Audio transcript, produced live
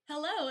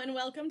and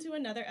welcome to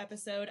another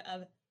episode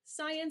of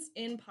Science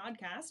in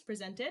Podcast,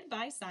 presented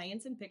by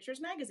Science in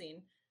Pictures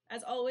Magazine.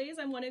 As always,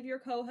 I'm one of your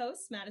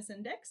co-hosts,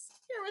 Madison Dix,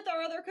 here with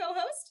our other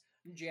co-host,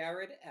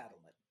 Jared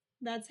Adelman.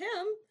 That's him.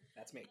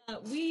 That's me.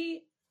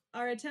 We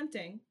are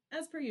attempting,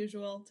 as per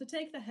usual, to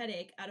take the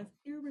headache out of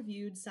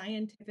peer-reviewed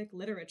scientific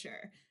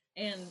literature.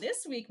 And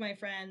this week, my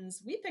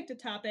friends, we picked a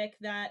topic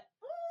that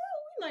we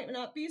might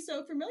not be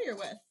so familiar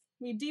with.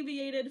 We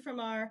deviated from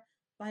our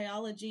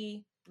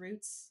biology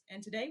roots,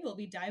 and today we'll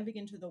be diving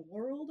into the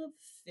world of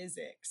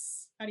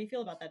physics. How do you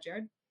feel about that,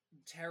 Jared?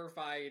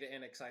 Terrified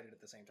and excited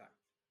at the same time.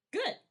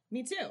 Good.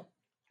 Me too.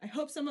 I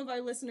hope some of our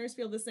listeners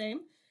feel the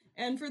same.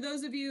 And for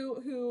those of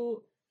you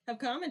who have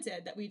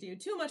commented that we do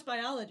too much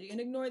biology and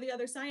ignore the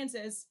other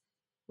sciences,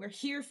 we're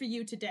here for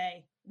you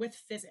today with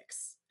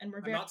physics. And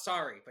I'm not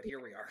sorry, but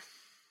here we are.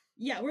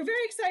 Yeah, we're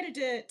very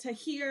excited to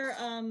hear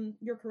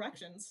your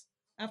corrections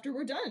after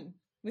we're done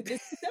with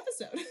this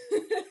episode.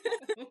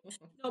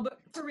 No, but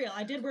for real,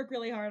 I did work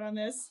really hard on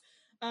this.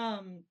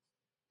 And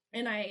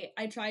I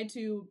tried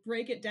to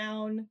break it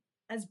down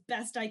as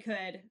best I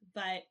could,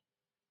 but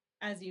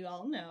as you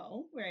all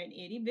know, we're an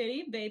itty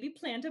bitty baby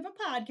plant of a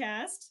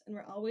podcast, and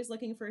we're always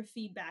looking for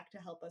feedback to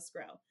help us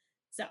grow.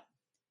 So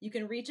you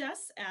can reach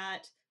us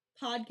at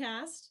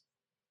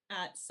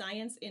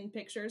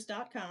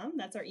podcast@scienceinpictures.com.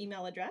 That's our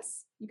email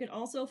address. You can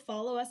also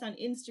follow us on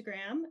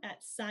Instagram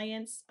at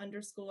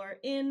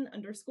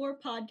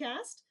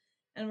science_in_podcast.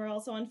 And we're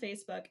also on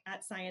Facebook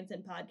at Science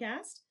in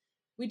Podcast.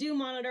 We do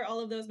monitor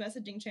all of those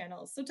messaging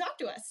channels, so talk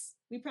to us.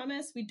 We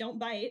promise we don't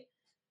bite.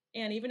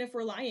 And even if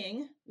we're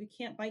lying, we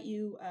can't bite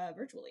you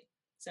virtually.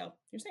 So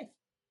you're safe.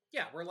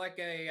 Yeah, we're like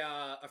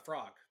a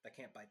frog that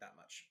can't bite that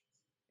much.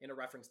 In a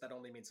reference that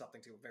only means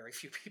something to very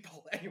few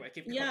people. Anyway,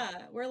 keep going.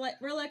 Yeah, we're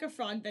like a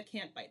frog that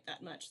can't bite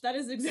that much. That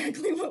is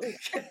exactly what we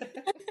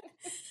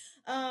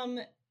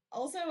are.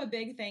 Also, a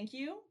big thank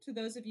you to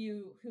those of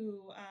you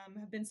who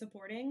have been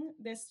supporting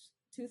this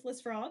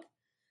Toothless Frog.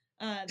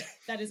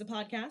 That is a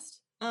podcast.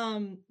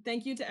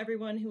 Thank you to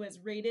everyone who has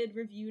rated,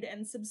 reviewed,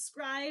 and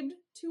subscribed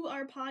to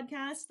our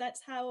podcast.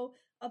 That's how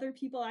other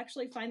people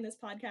actually find this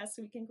podcast,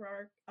 so we can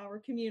grow our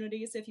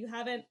community. So if you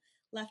haven't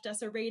left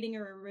us a rating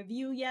or a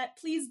review yet,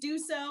 please do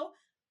so.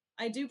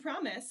 I do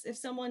promise if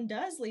someone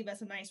does leave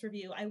us a nice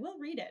review, I will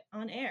read it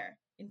on air,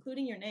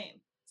 including your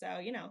name. So,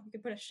 you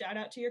can put a shout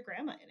out to your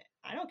grandma in it.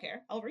 I don't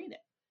care. I'll read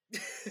it.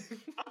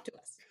 Talk to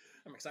us.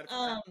 I'm excited for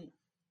that.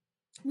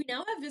 We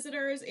now have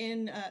visitors.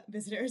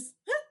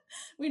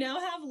 We now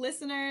have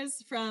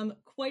listeners from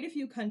quite a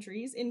few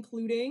countries,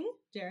 including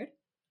Jared.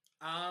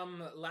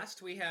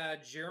 Last we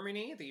had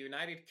Germany, the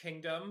United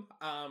Kingdom,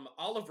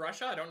 all of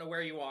Russia. I don't know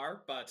where you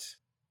are, but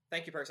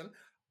thank you, person.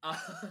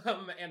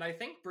 And I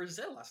think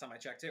Brazil last time I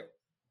checked too.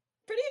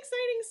 Pretty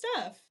exciting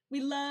stuff.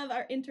 We love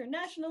our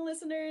international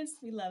listeners.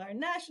 We love our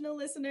national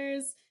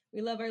listeners.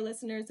 We love our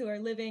listeners who are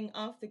living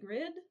off the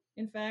grid.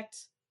 In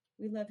fact,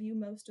 we love you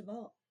most of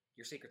all.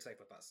 Your secret's safe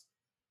with us.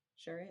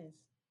 Sure is.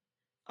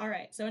 All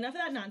right, so enough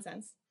of that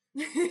nonsense.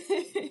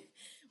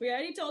 We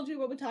already told you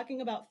we're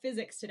talking about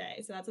physics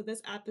today, so that's what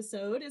this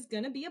episode is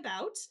going to be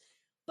about.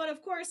 But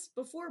of course,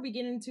 before we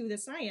get into the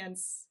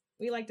science,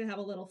 we like to have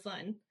a little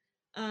fun.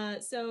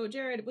 So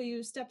Jared, will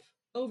you step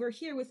over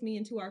here with me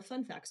into our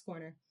fun facts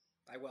corner?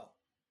 I will.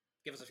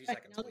 Give us a few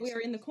seconds, now that we are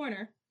in the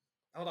corner.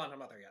 Hold on, I'm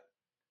not there yet.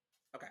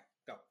 Okay,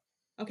 go.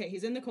 Okay,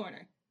 he's in the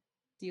corner.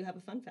 Do you have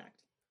a fun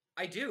fact?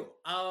 I do.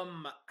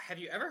 Have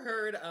you ever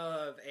heard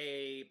of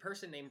a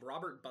person named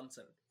Robert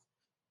Bunsen?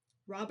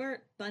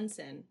 Robert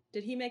Bunsen.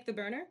 Did he make the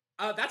burner?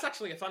 That's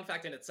actually a fun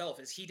fact in itself,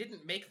 is he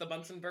didn't make the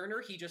Bunsen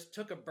burner, he just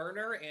took a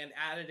burner and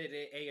added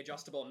a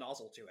adjustable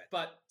nozzle to it.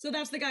 So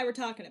that's the guy we're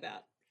talking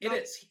about. It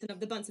is. Of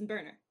the Bunsen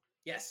burner.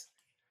 Yes.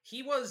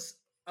 He was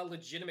a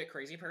legitimate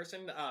crazy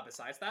person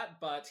besides that,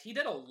 but he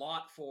did a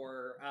lot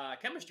for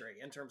chemistry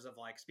in terms of,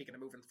 speaking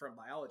of moving from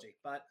biology.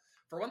 But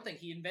for one thing,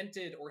 he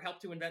invented or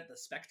helped to invent the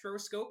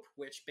spectroscope,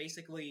 which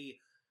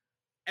basically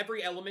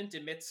every element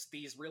emits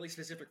these really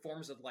specific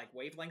forms of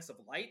wavelengths of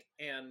light,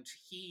 and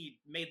he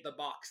made the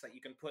box that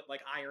you can put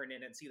iron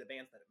in and see the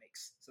bands that it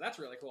makes. So that's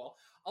really cool.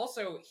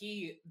 Also,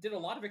 he did a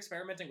lot of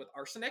experimenting with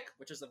arsenic,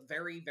 which is a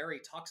very, very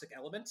toxic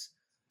element.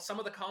 Some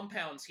of the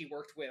compounds he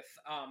worked with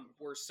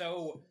were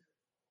so,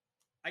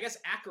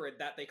 acrid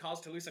that they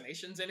caused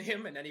hallucinations in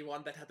him and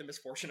anyone that had the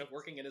misfortune of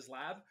working in his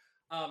lab.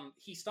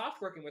 He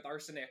stopped working with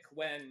arsenic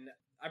when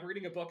I'm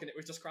reading a book and it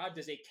was described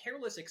as a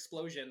careless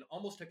explosion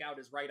almost took out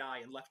his right eye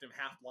and left him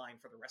half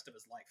blind for the rest of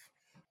his life.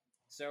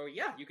 So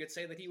yeah, you could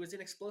say that he was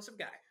an explosive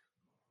guy.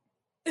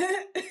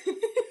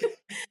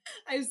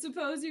 I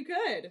suppose you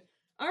could.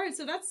 All right,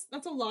 so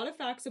that's a lot of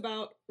facts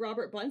about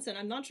Robert Bunsen.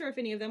 I'm not sure if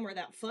any of them were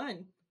that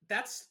fun.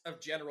 That's a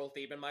general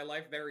theme in my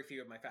life. Very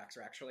few of my facts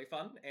are actually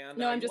fun. And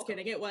no, I'm just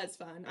kidding. It was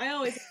fun. I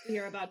always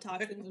hear about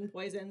toxins and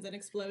poisons and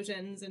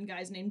explosions and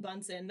guys named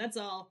Bunsen. That's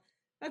all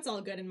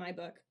good in my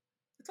book.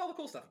 It's all the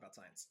cool stuff about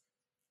science.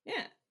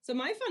 Yeah. So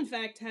my fun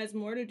fact has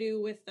more to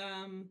do with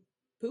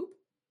poop.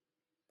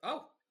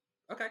 Oh,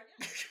 okay.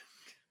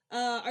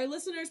 Our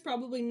listeners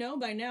probably know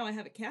by now I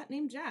have a cat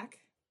named Jack.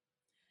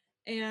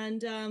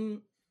 And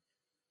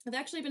I've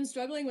actually been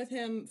struggling with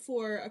him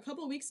for a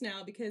couple weeks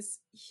now because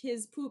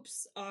his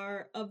poops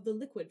are of the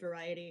liquid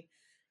variety.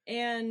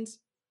 And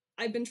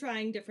I've been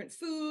trying different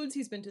foods.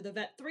 He's been to the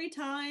vet 3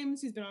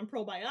 times. He's been on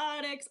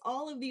probiotics,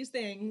 all of these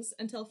things,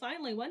 until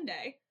finally one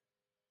day,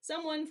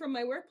 someone from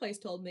my workplace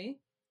told me,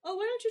 oh,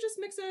 why don't you just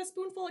mix a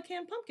spoonful of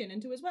canned pumpkin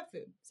into his wet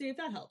food? See if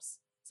that helps.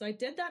 So I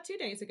did that 2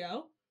 days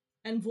ago,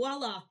 and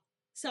voila,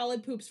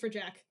 solid poops for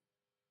Jack.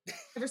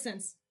 Ever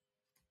since.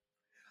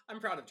 I'm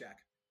proud of Jack.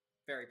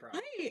 Very proud.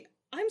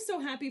 I'm so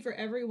happy for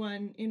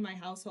everyone in my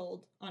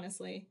household,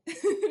 honestly.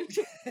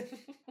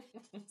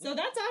 So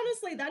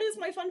that is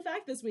my fun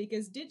fact this week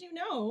is, did you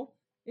know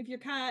if your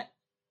cat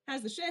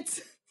has the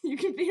shits, you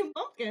can feed him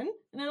pumpkin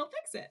and it'll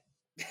fix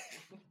it?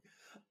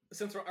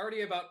 Since we're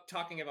already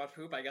talking about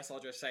poop, I guess I'll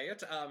just say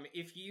it.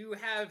 If you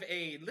have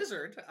a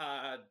lizard,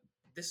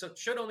 this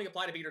should only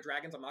apply to bearded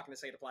dragons. I'm not going to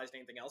say it applies to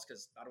anything else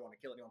because I don't want to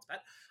kill anyone's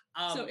pet.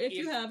 So if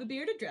you have a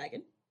bearded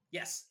dragon.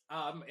 Yes,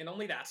 and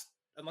only that,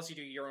 unless you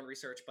do your own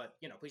research, but,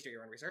 please do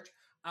your own research.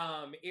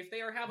 If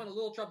they are having a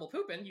little trouble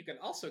pooping, you can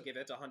also give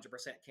it 100%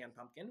 canned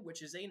pumpkin,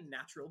 which is a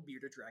natural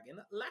bearded dragon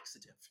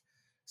laxative.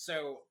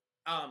 So,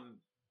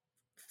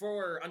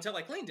 until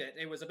I cleaned it,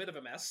 it was a bit of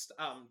a mess,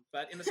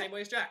 but in the same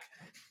way as Jack.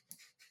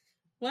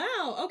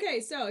 Wow.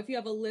 Okay, so if you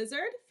have a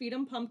lizard, feed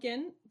him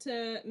pumpkin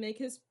to make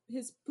his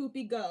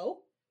poopy go.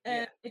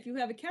 And if you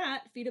have a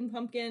cat, feed him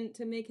pumpkin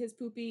to make his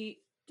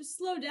poopy just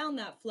slow down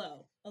that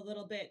flow a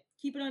little bit.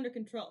 Keep it under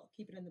control.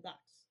 Keep it in the box.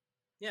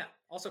 Yeah.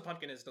 Also,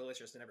 pumpkin is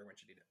delicious and everyone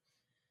should eat it.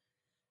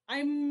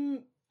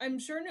 I'm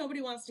sure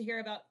nobody wants to hear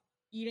about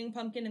eating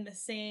pumpkin in the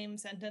same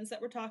sentence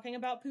that we're talking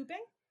about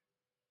pooping.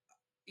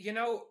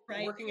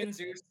 Right? Working in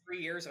zoos 3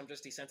 years, I'm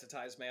just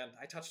desensitized, man.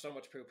 I touch so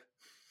much poop.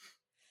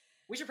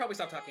 We should probably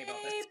stop talking about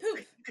this. Poop.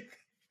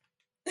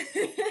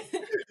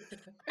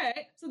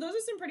 Okay, so those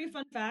are some pretty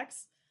fun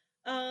facts.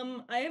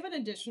 I have an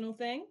additional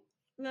thing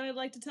that I'd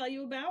like to tell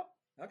you about.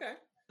 Okay.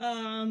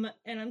 And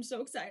I'm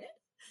so excited.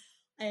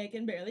 I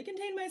can barely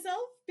contain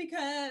myself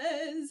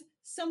because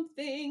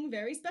something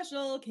very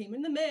special came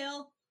in the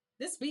mail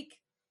this week.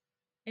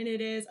 And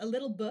it is a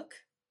little book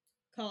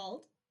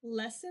called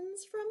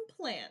Lessons from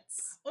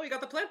Plants. Oh, you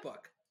got the plant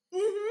book.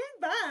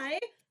 By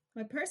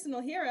my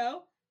personal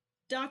hero,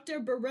 Dr.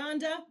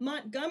 Beronda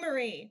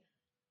Montgomery.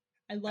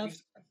 I love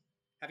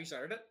Have you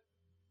started it?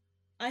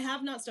 I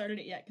have not started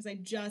it yet because I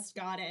just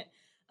got it.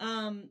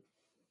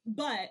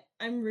 But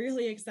I'm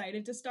really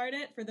excited to start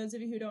it. For those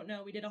of you who don't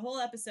know, we did a whole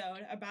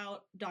episode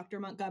about Dr.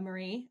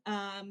 Montgomery.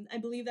 I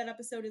believe that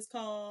episode is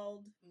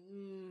called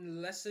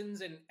Lessons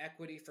in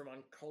Equity from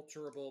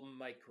Unculturable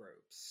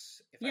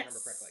Microbes, if I remember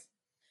correctly.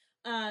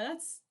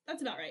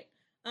 That's about right.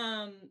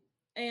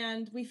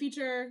 And we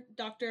feature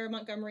Dr.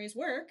 Montgomery's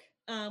work,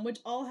 which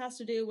all has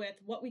to do with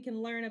what we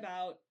can learn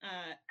about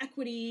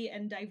equity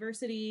and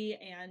diversity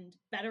and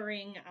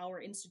bettering our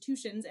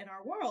institutions and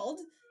our world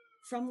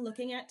from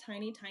looking at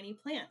tiny, tiny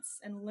plants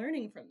and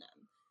learning from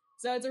them.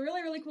 So it's a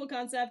really, really cool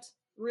concept.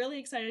 Really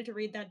excited to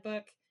read that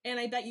book. And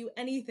I bet you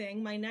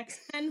anything, my next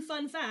 10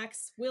 fun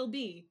facts will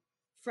be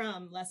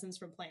from Lessons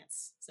from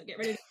Plants. So get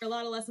ready to hear a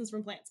lot of lessons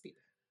from plants,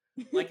 people.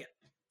 Like it.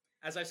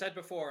 As I said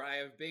before, I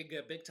have big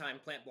time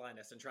plant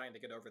blindness and trying to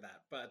get over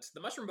that. But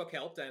the mushroom book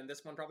helped, and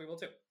this one probably will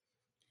too.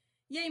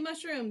 Yay,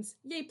 mushrooms.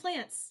 Yay,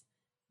 plants.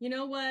 You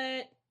know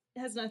what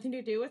has nothing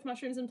to do with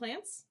mushrooms and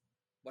plants?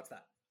 What's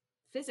that?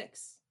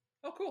 Physics.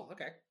 Oh, cool.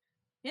 Okay.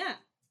 Yeah.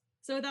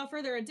 So without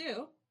further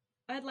ado,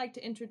 I'd like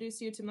to introduce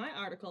you to my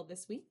article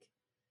this week,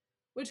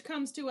 which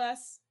comes to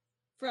us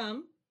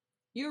from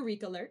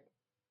Eureka Alert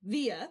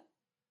via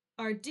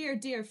our dear,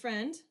 dear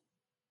friend,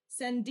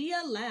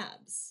 Sandia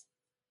Labs.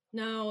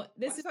 Now,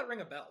 this does that ring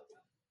a bell?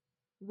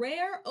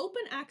 Rare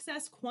open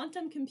access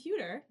quantum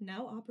computer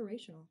now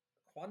operational.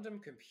 Quantum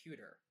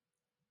computer?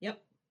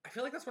 Yep. I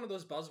feel like that's one of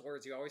those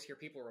buzzwords you always hear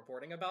people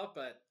reporting about,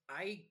 but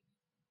I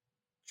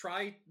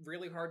try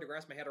really hard to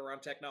grasp my head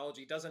around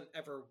technology. It doesn't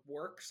ever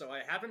work, so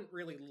I haven't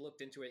really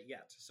looked into it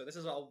yet. So this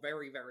is all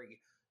very,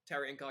 very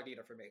terra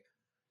incognita for me.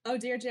 Oh,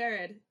 dear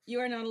Jared, you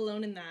are not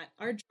alone in that.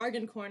 Our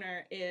jargon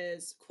corner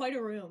is quite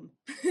a room.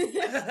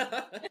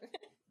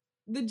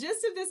 The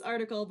gist of this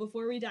article,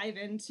 before we dive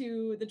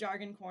into the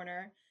jargon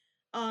corner,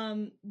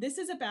 this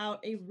is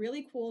about a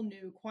really cool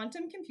new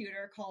quantum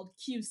computer called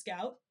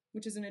Q-Scout,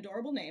 which is an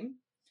adorable name.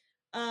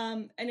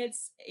 And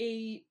it's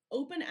a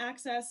open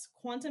access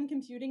quantum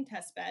computing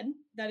testbed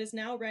that is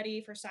now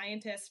ready for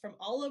scientists from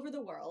all over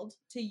the world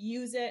to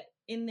use it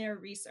in their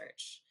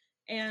research.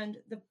 And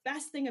the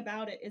best thing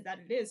about it is that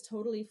it is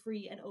totally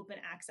free and open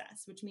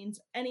access, which means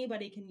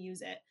anybody can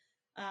use it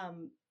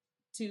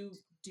to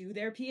do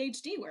their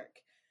PhD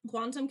work.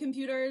 Quantum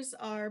computers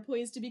are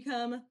poised to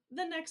become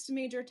the next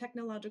major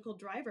technological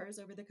drivers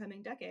over the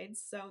coming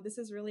decades. So this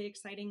is really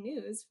exciting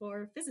news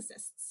for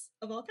physicists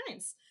of all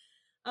kinds.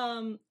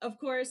 Of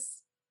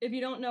course, if you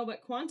don't know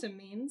what quantum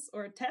means,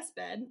 or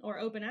testbed, or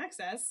open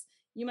access,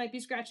 you might be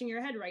scratching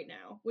your head right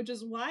now, which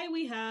is why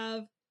we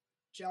have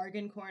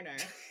Jargon Corner.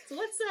 So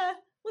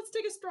let's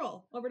take a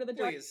stroll over to the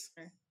Jargon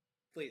Corner.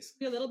 Please.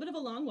 Do a little bit of a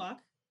long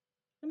walk.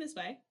 come this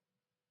way.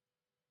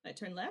 I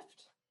turn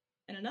left,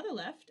 and another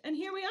left, and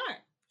here we are.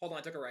 Hold on,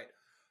 I took a right.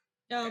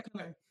 Oh, okay.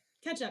 Come on.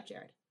 Catch up,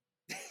 Jared.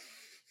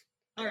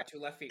 All right. 2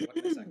 left feet, what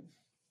can I say?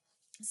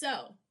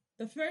 So,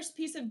 the first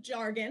piece of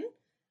jargon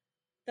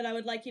that I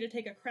would like you to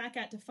take a crack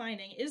at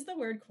defining is the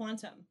word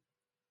quantum.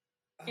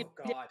 Oh,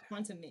 God.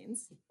 Quantum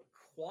means.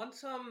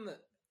 Quantum,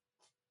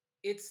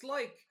 it's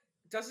like,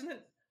 doesn't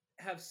it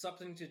have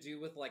something to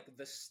do with, like,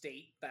 the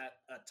state that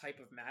a type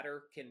of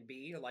matter can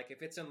be? Like,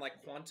 if it's in,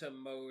 like,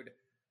 quantum mode...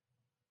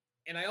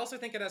 And I also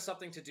think it has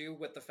something to do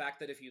with the fact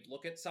that if you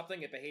look at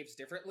something, it behaves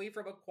differently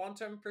from a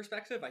quantum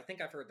perspective. I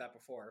think I've heard that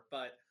before,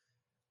 but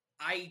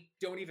I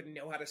don't even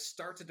know how to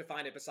start to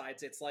define it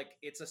besides it's like,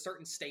 it's a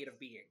certain state of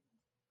being.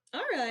 All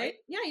right.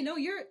 Yeah,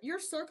 you're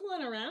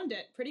circling around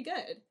it pretty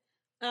good.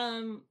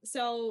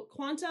 So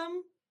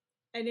quantum,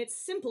 at its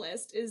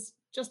simplest, is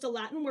just a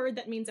Latin word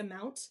that means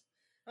amount.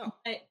 Oh.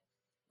 But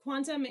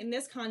quantum in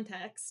this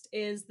context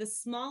is the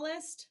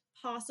smallest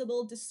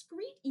possible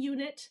discrete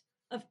unit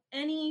of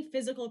any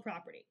physical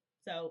property.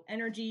 So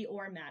energy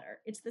or matter.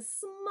 It's the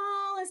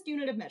smallest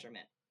unit of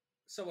measurement.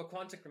 So a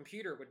quantum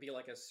computer would be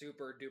like a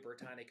super duper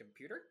tiny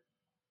computer?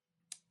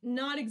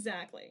 Not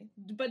exactly.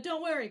 But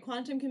don't worry,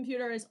 quantum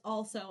computer is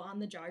also on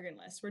the jargon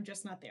list. We're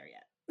just not there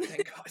yet.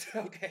 Thank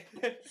God. Okay.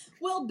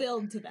 We'll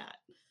build to that.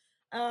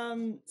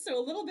 So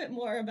a little bit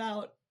more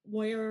about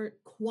where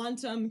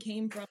quantum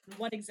came from and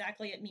what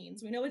exactly it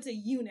means. We know it's a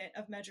unit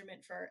of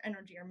measurement for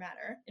energy or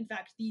matter. In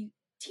fact, the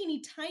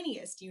teeny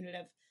tiniest unit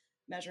of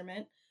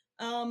measurement.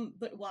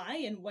 But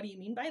why and what do you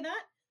mean by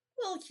that?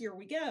 Well, here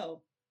we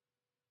go.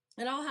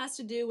 It all has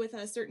to do with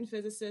a certain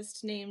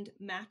physicist named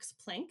Max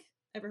Planck.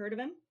 Ever heard of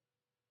him?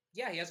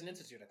 Yeah, he has an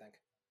institute, I think.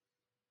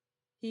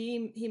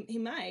 He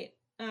might.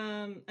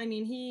 I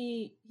mean,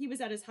 he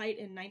was at his height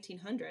in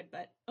 1900,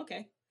 but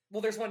okay.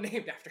 Well, there's one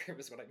named after him,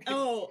 is what I mean.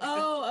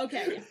 Oh,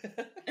 okay.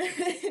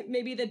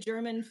 Maybe the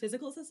German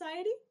Physical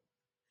Society?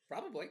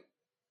 Probably.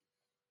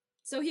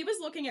 So he was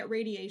looking at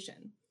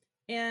radiation,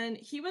 and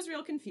he was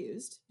real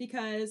confused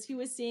because he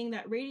was seeing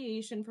that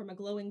radiation from a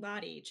glowing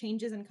body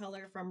changes in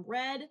color from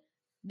red,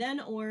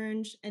 then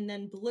orange, and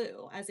then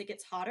blue as it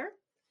gets hotter.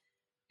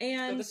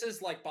 And so this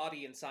is like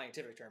body in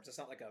scientific terms. It's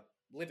not like a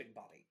living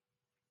body.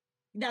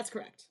 That's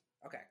correct.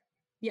 Okay.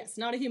 Yes,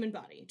 not a human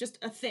body, just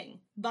a thing.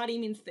 Body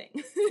means thing.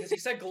 Because he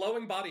said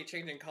glowing body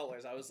changing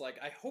colors. I was like,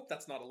 I hope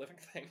that's not a living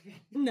thing.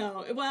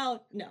 No,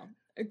 well, no.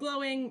 A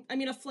glowing, I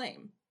mean a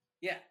flame.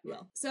 Yeah.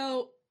 Well,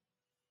 so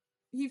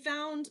he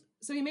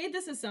made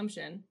this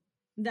assumption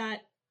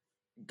that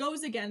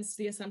goes against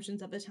the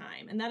assumptions of the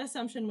time. And that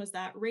assumption was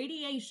that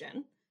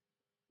radiation,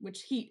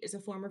 which heat is a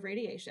form of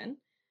radiation,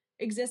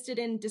 existed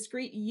in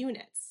discrete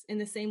units in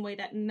the same way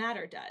that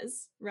matter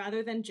does,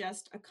 rather than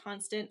just a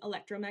constant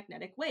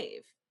electromagnetic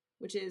wave,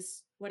 which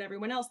is what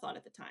everyone else thought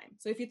at the time.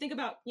 So if you think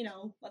about,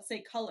 let's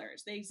say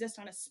colors, they exist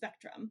on a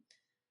spectrum.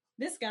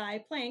 This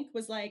guy, Planck,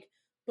 was like,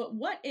 but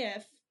what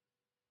if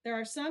there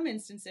are some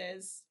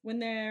instances when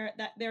they're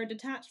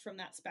detached from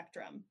that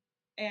spectrum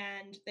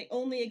and they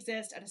only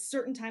exist at a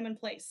certain time and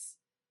place,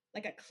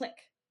 like a click?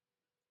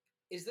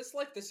 Is this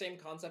like the same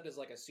concept as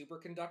like a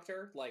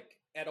superconductor? Like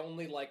at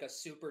only like a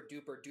super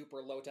duper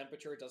duper low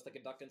temperature does the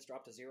conductance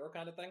drop to 0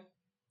 kind of thing?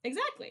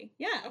 Exactly.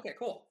 Yeah. Okay,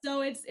 cool.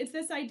 So it's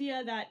this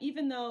idea that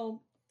even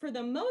though for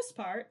the most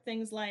part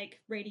things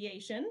like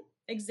radiation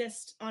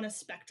exist on a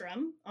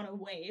spectrum, on a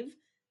wave,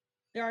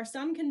 there are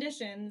some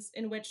conditions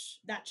in which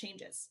that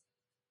changes.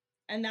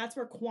 And that's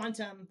where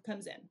quantum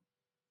comes in.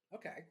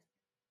 Okay.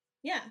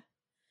 Yeah.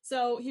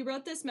 So he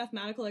wrote this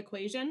mathematical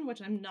equation,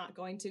 which I'm not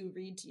going to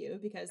read to you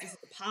because this is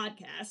a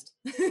podcast.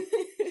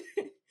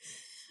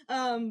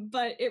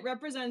 But it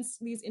represents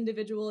these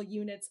individual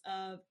units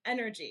of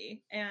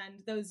energy.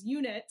 And those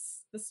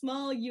units, the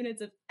small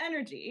units of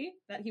energy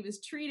that he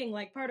was treating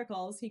like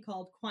particles, he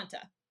called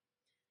quanta.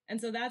 And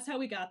so that's how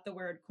we got the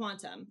word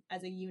quantum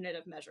as a unit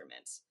of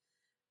measurement.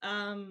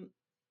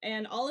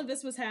 And all of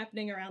this was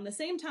happening around the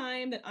same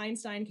time that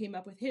Einstein came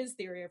up with his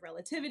theory of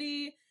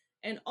relativity,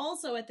 and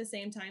also at the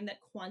same time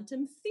that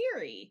quantum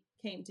theory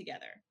came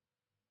together.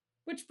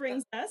 Which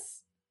brings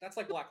us... That's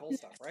like black hole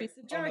stuff, right?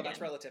 Oh, no,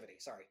 that's relativity.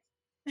 Sorry.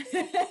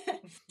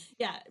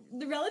 Yeah,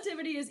 the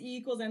relativity is E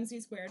equals mc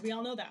squared. We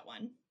all know that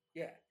one.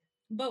 Yeah.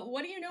 But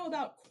what do you know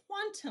about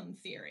quantum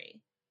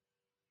theory?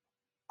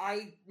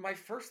 My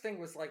first thing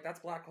was like,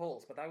 that's black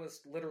holes, but that was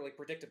literally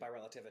predicted by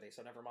relativity,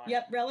 so never mind.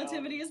 Yep,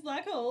 relativity is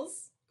black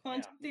holes.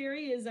 Quantum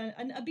theory is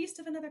a beast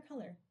of another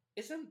color.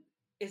 Is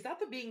that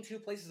the being two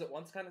places at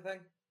once kind of thing?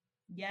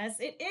 Yes,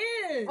 it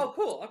is. Oh,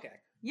 cool. Okay.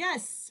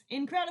 Yes,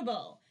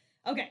 incredible.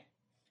 Okay,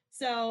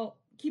 so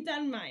keep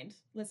that in mind,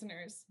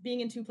 listeners, being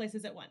in two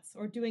places at once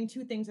or doing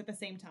two things at the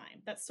same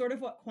time. That's sort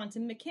of what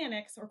quantum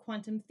mechanics or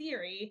quantum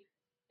theory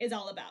is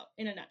all about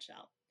in a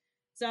nutshell.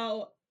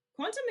 So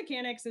quantum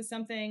mechanics is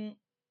something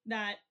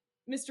that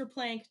Mr.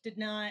 Planck did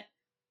not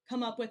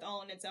come up with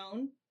all on its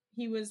own.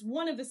 He was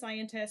one of the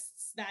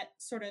scientists that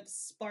sort of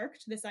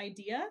sparked this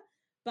idea,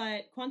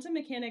 but quantum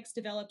mechanics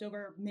developed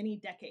over many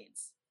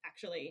decades,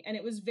 actually, and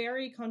it was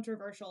very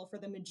controversial for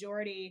the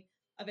majority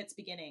of its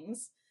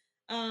beginnings.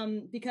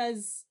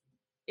 because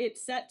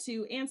it's set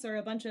to answer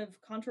a bunch of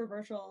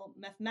controversial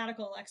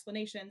mathematical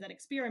explanations and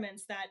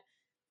experiments that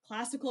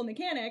classical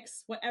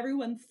mechanics, what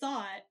everyone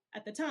thought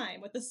at the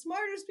time, what the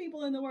smartest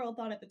people in the world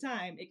thought at the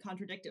time, it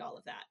contradicted all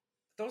of that.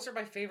 Those are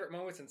my favorite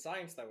moments in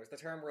science, though, is the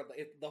term where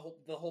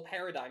the whole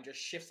paradigm just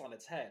shifts on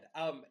its head.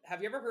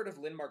 Have you ever heard of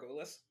Lynn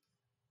Margulis?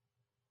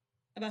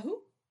 About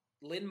who?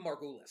 Lynn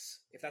Margulis,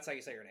 if that's how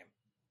you say her name.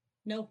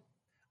 No.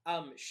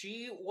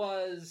 She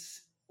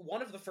was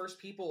one of the first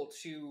people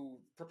to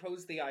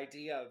propose the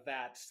idea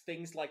that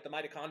things like the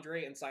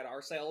mitochondria inside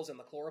our cells and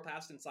the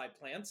chloroplast inside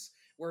plants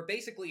were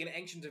basically an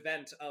ancient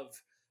event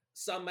of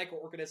some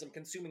microorganism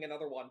consuming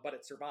another one, but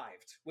it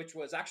survived, which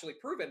was actually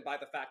proven by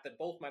the fact that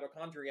both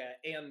mitochondria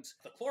and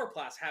the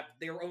chloroplast have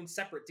their own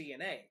separate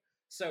DNA.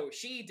 So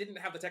she didn't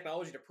have the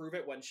technology to prove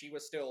it when she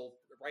was still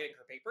writing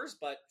her papers,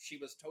 but she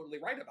was totally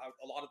right about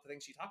a lot of the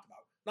things she talked about.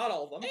 Not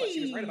all of them, but she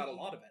was right about a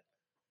lot of it.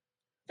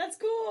 That's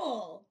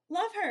cool.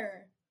 Love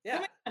her. Yeah. Oh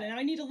my God, now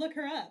I need to look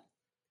her up.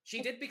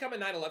 She did become a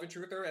 9/11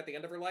 truther at the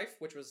end of her life,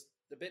 which was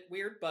a bit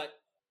weird, but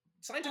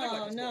scientific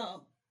life is no.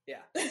 cool.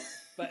 Yeah.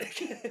 But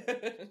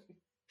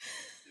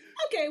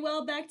okay,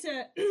 well, back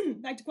to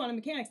quantum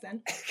mechanics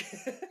then.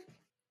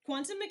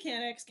 Quantum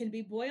mechanics can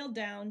be boiled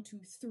down to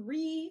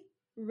 3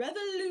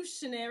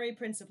 revolutionary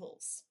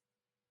principles.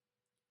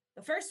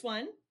 The first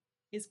one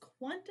is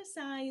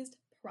quantized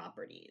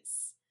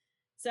properties.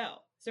 So,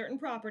 certain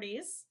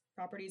properties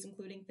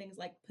including things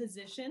like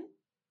position,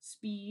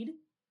 speed,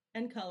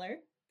 and color.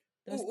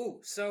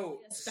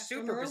 So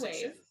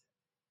superposition.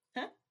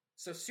 Huh?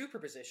 So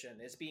superposition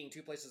is being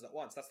 2 places at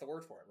once. That's the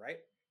word for it, right?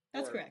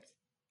 That's correct.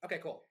 Okay,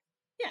 cool.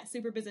 Yeah,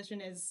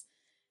 superposition is,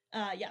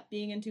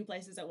 being in 2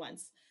 places at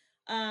once.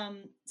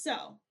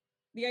 So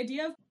the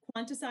idea of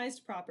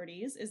quantized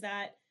properties is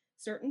that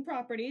certain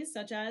properties,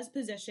 such as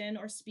position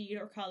or speed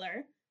or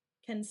color,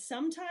 can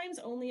sometimes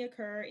only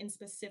occur in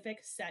specific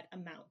set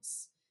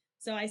amounts.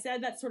 So I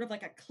said that's sort of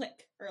like a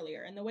click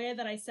earlier, and the way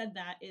that I said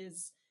that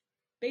is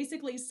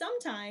basically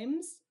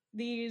sometimes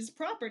these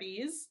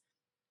properties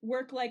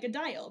work like a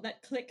dial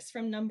that clicks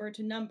from number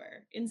to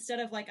number instead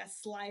of like a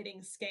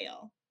sliding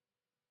scale.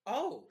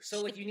 Oh,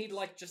 so like you need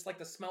like just like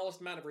the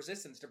smallest amount of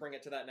resistance to bring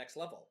it to that next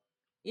level.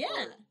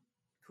 Yeah.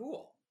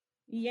 Cool.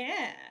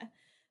 Yeah.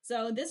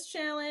 So this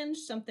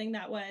challenged something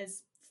that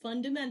was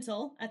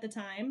fundamental at the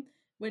time,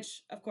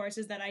 which of course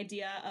is that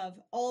idea of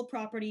all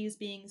properties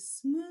being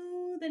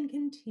smooth and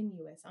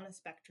continuous on a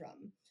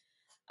spectrum.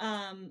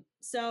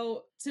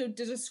 So to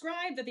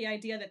describe that the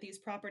idea that these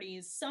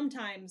properties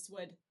sometimes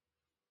would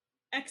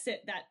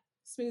exit that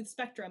smooth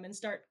spectrum and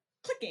start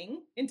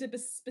clicking into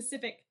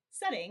specific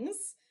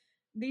settings,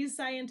 these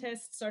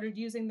scientists started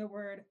using the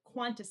word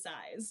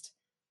quantized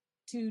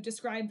to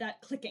describe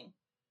that clicking.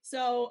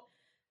 So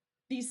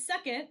the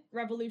second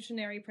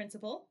revolutionary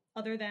principle,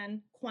 other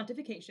than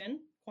quantification,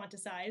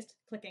 quantized,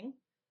 clicking,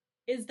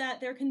 is that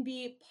there can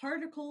be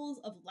particles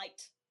of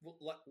light.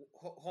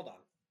 Hold on.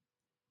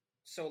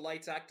 So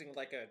light's acting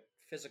like a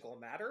physical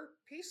matter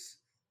piece?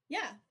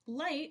 Yeah,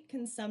 light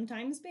can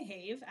sometimes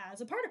behave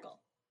as a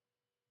particle.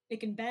 It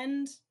can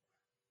bend,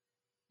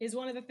 is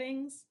one of the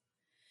things.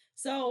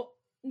 So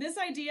this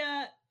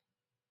idea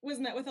was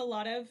met with a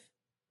lot of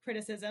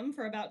criticism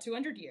for about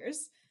 200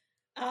 years,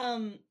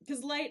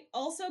 because light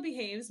also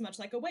behaves much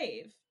like a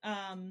wave.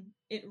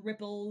 It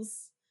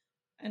ripples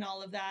and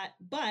all of that,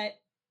 but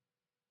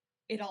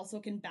it also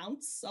can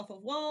bounce off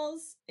of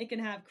walls. It can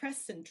have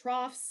crests and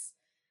troughs.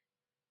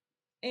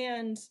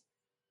 And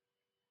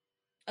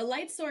a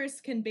light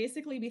source can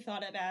basically be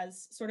thought of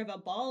as sort of a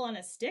ball on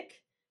a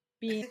stick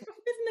being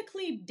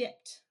rhythmically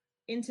dipped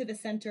into the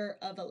center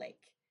of a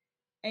lake.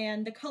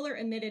 And the color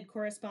emitted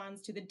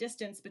corresponds to the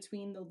distance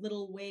between the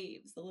little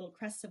waves, the little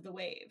crests of the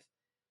wave.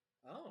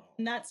 Oh.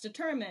 And that's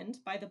determined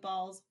by the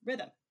ball's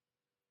rhythm.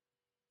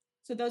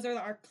 So those are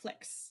our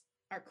clicks,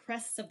 our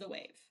crests of the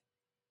wave.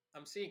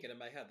 I'm seeing it in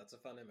my head. That's a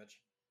fun image.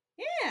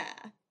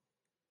 Yeah.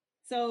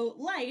 So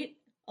light,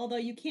 although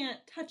you can't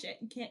touch it,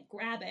 you can't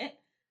grab it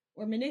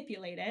or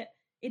manipulate it,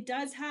 it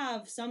does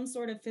have some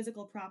sort of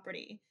physical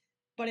property,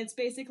 but it's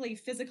basically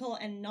physical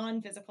and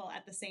non-physical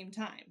at the same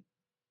time.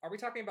 Are we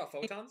talking about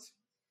photons?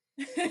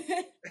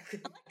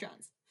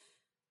 Electrons.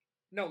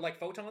 No, like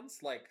photons?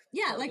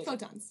 Yeah, like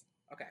photons.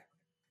 Okay.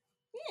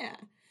 Yeah.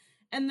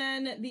 And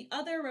then the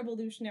other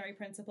revolutionary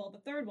principle,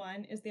 the third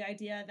one, is the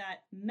idea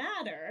that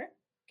matter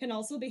can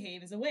also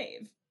behave as a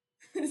wave.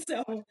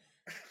 So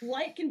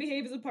light can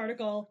behave as a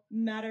particle,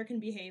 matter can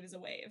behave as a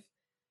wave.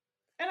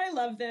 And I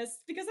love this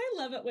because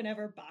I love it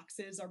whenever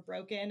boxes are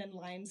broken and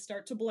lines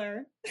start to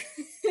blur.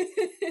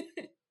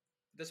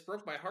 This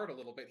broke my heart a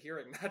little bit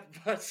hearing that,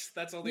 but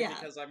that's only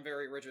because I'm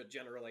very rigid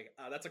generally.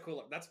 That's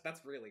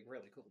really,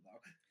 really cool though.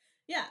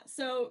 Yeah,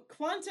 so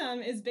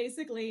quantum is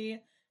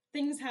basically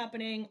things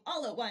happening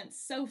all at once,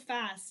 so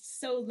fast,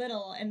 so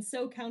little, and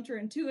so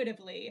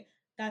counterintuitively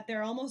that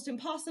they're almost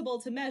impossible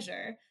to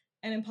measure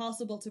and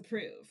impossible to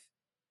prove.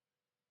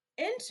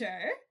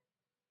 Enter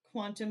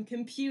quantum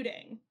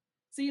computing.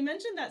 So you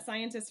mentioned that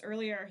scientist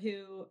earlier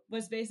who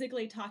was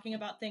basically talking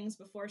about things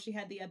before she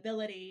had the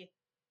ability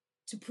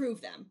to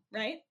prove them,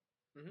 right?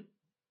 Mm-hmm.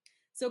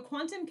 So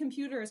quantum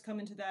computers come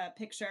into the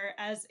picture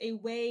as a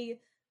way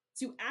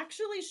to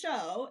actually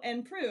show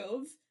and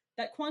prove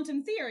that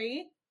quantum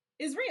theory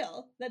is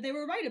real, that they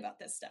were right about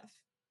this stuff.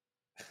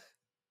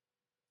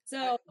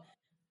 So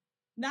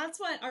that's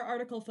what our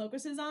article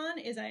focuses on,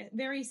 is a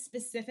very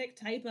specific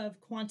type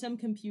of quantum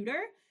computer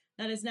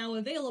that is now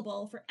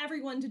available for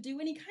everyone to do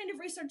any kind of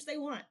research they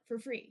want for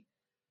free.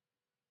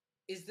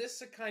 Is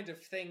this a kind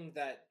of thing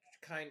that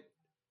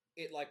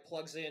it like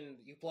plugs in,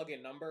 you plug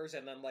in numbers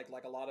and then like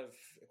a lot of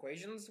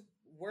equations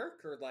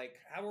work, or like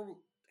how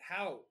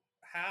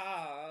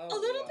A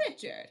little bit,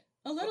 Jared.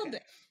 A little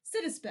bit.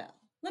 Sit a spell.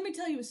 Let me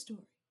tell you a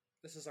story.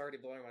 This is already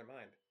blowing my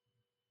mind.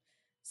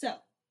 So,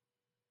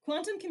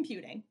 quantum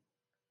computing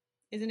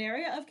is an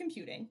area of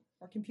computing,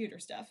 or computer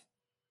stuff,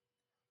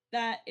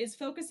 that is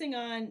focusing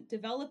on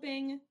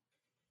developing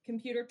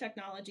computer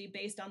technology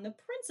based on the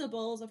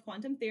principles of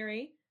quantum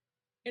theory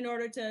in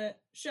order to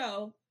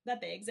show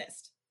that they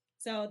exist.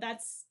 So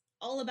that's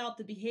all about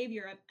the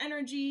behavior of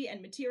energy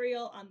and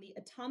material on the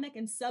atomic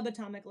and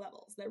subatomic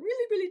levels, the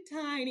really, really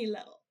tiny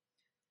level.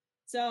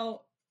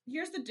 So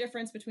here's the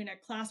difference between a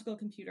classical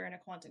computer and a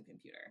quantum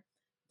computer.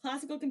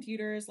 Classical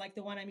computers, like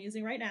the one I'm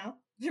using right now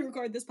to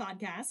record this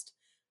podcast,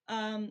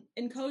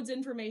 encodes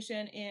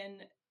information in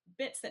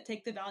bits that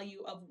take the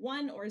value of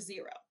 1 or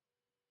 0. Do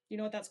you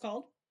know what that's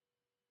called?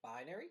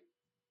 Binary?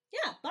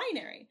 Yeah,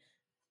 binary.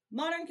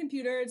 Modern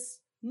computers,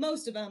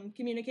 most of them,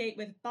 communicate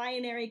with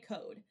binary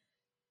code.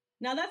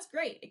 Now that's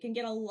great. It can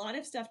get a lot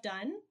of stuff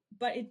done,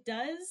 but it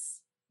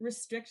does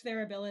restrict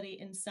their ability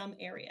in some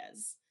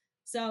areas.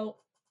 So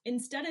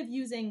instead of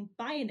using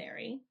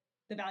binary,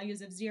 the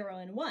values of 0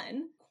 and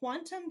 1,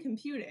 quantum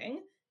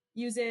computing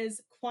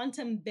uses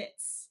quantum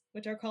bits,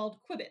 which are called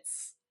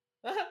qubits.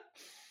 I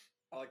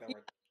like that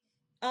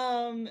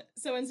word.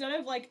 So instead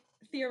of like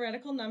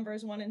theoretical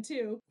numbers 1 and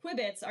 2,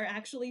 qubits are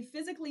actually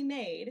physically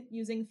made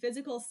using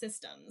physical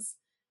systems.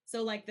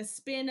 So like the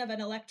spin of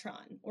an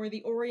electron or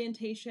the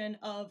orientation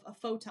of a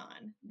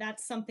photon,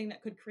 that's something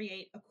that could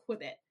create a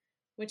qubit,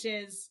 which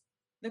is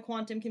the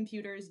quantum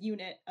computer's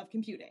unit of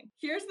computing.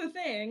 Here's the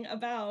thing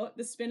about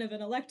the spin of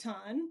an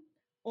electron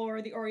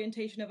or the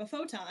orientation of a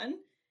photon.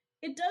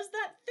 It does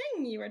that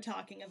thing you were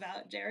talking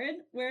about, Jared,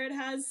 where it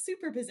has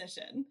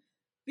superposition.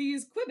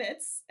 These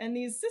qubits and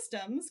these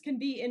systems can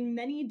be in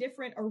many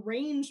different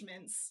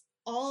arrangements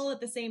all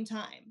at the same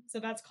time. So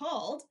that's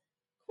called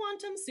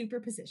quantum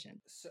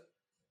superposition. So,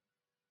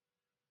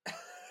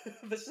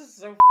 this is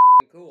so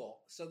cool.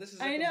 So this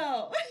is I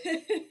know.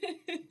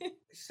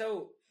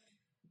 So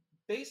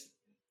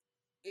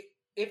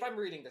if I'm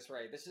reading this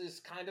right, this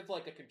is kind of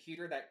like a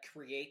computer that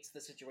creates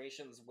the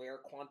situations where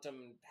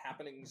quantum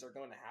happenings are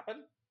going to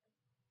happen?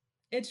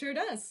 It sure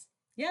does.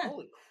 Yeah.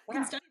 Holy crap. You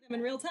can study them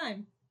in real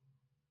time.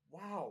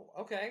 Wow.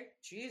 Okay.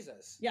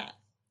 Jesus. Yeah.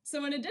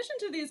 So in addition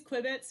to these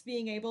qubits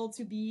being able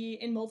to be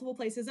in multiple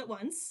places at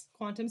once,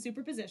 quantum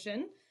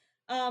superposition,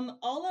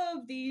 all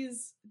of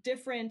these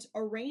different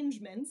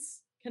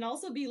arrangements can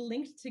also be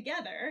linked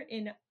together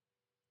in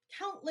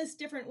countless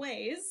different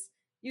ways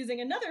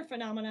using another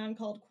phenomenon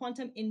called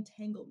quantum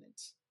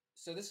entanglement.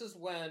 So this is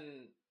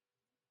when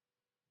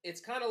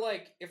it's kind of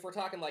like, if we're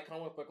talking like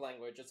comic book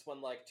language, it's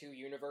when like two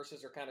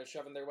universes are kind of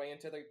shoving their way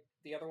into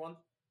the other one?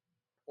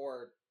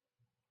 Or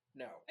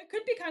no? It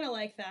could be kind of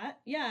like that,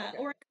 yeah. Okay.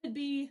 Or it could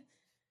be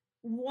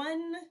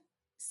one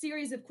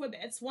series of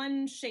qubits,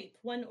 one shape,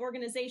 one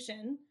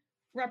organization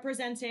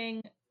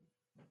representing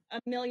a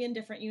million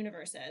different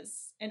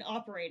universes and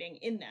operating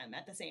in them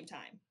at the same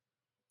time.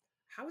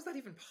 How is that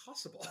even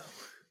possible?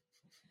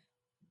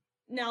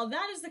 Now,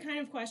 that is the kind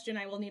of question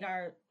I will need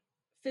our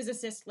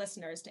physicist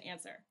listeners to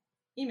answer.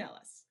 Email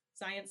us,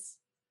 science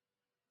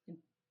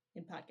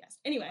in podcast.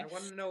 Anyway. I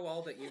want to know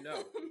all that you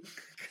know.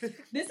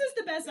 This is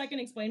the best I can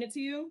explain it to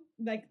you,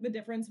 like the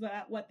difference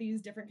about what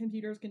these different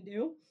computers can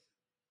do.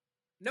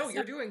 No,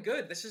 you're doing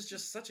good. This is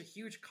just such a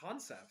huge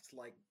concept.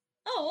 Like,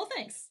 oh, well,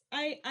 thanks.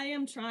 I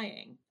am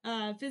trying.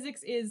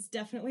 Physics is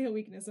definitely a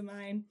weakness of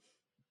mine.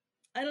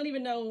 I don't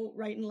even know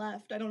right and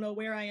left. I don't know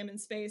where I am in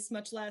space,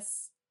 much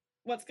less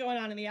what's going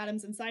on in the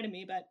atoms inside of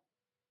me, but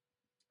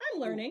I'm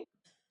learning. Ooh.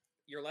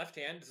 Your left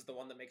hand is the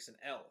one that makes an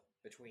L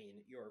between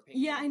your pinky.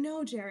 Yeah, I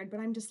know, Jared, but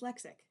I'm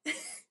dyslexic.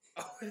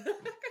 Oh.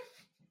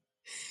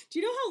 Do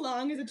you know how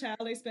long as a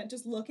child I spent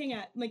just looking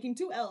at, making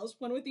two L's,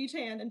 one with each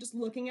hand, and just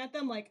looking at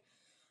them like,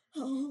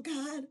 oh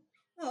God,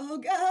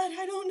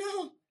 I don't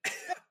know.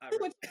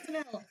 What's an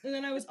L? And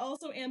then I was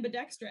also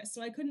ambidextrous,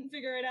 so I couldn't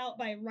figure it out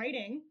by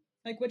writing,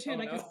 like which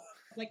hand I could.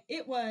 Like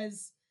it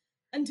was,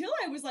 until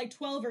I was like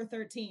 12 or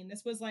 13,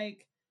 this was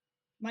like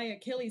my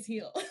Achilles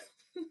heel.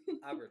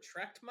 I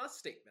retract my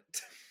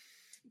statement.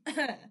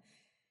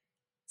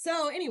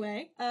 So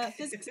anyway,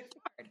 physics is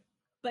hard.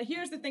 But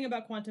here's the thing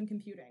about quantum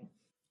computing.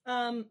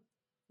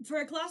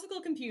 For a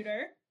classical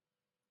computer,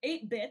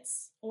 8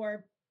 bits,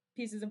 or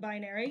pieces of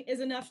binary, is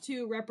enough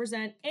to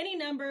represent any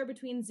number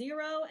between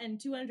 0 and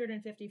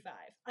 255.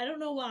 I don't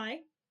know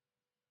why,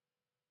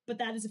 but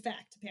that is a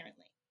fact,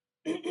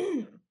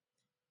 apparently.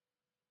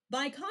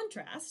 By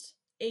contrast,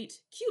 8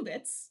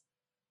 qubits,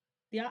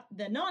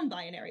 the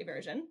non-binary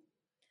version,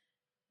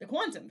 the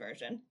quantum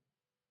version,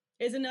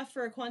 is enough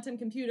for a quantum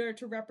computer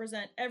to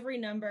represent every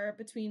number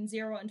between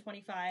 0 and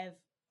 25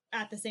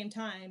 at the same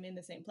time in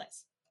the same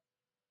place.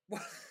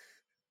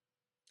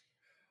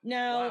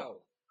 Now, wow.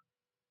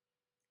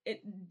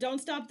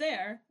 Don't stop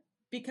there,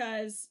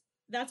 because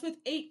that's with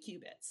 8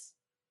 qubits.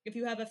 If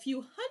you have a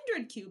few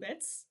hundred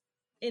qubits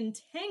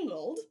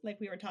entangled, like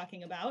we were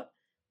talking about,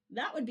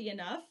 that would be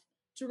enough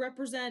to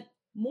represent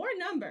more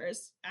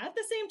numbers at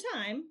the same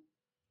time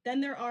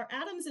than there are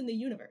atoms in the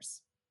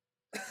universe.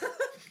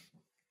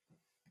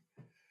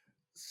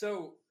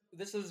 So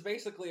this is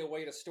basically a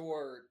way to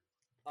store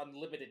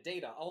unlimited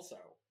data also,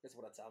 is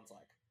what it sounds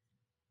like.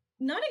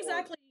 Not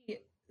exactly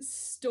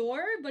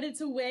store, but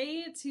it's a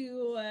way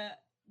to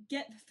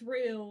get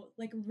through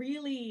like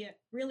really,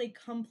 really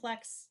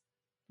complex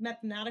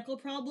mathematical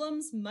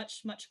problems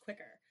much, much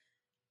quicker.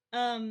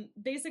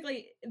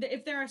 Basically,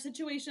 if there are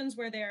situations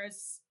where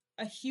there's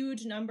a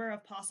huge number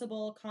of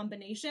possible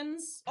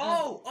combinations.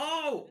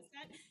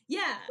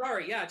 Yeah.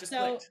 Sorry, yeah, just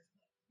clicked.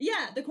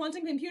 Yeah, the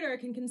quantum computer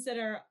can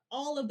consider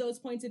all of those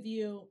points of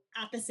view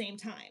at the same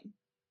time.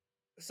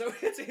 So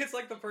it's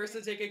like the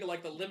person taking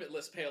like the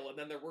limitless pill, and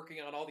then they're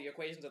working on all the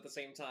equations at the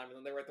same time, and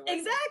then they're at the right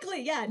exactly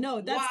point. Yeah, no,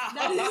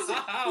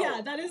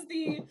 that is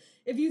the,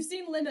 if you've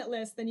seen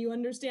Limitless, then you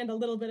understand a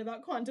little bit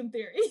about quantum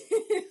theory.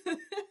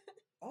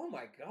 Oh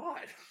my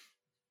god.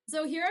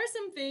 So here are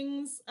some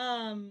things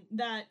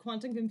that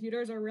quantum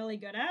computers are really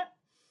good at,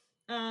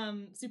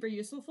 super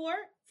useful for.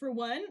 For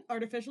one,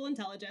 artificial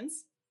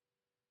intelligence.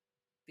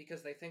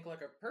 Because they think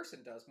like a person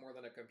does more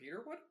than a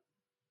computer would?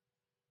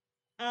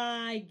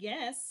 I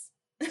guess.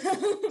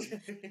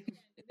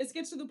 This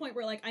gets to the point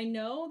where, like, I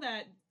know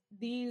that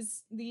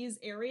these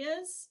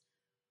areas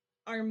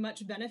are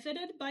much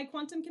benefited by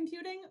quantum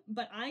computing,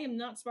 but I am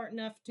not smart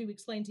enough to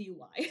explain to you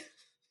why. If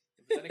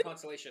there's any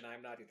consolation,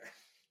 I'm not either.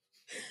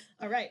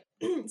 All right.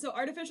 So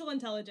artificial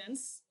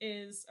intelligence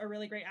is a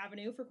really great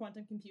avenue for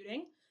quantum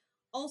computing.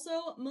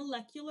 Also,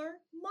 molecular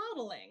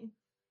modeling.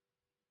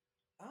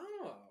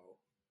 Oh,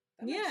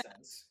 that makes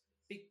sense.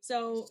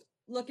 So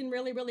looking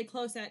really, really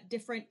close at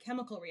different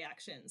chemical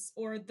reactions,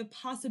 or the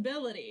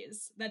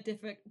possibilities that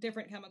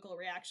different chemical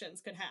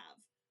reactions could have.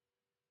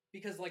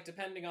 Because, like,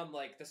 depending on,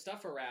 like, the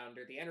stuff around,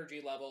 or the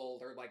energy level,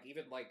 or, like,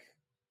 even, like,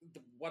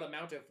 what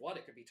amount of what,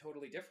 it could be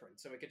totally different.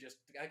 So it could just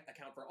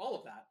account for all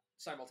of that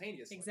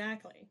simultaneously.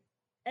 Exactly.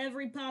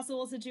 Every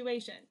possible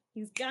situation.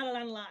 He's got it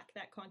on lock,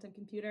 that quantum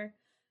computer.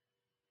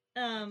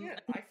 I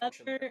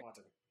function like a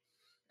quantum.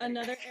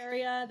 Another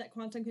area that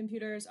quantum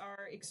computers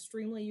are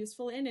extremely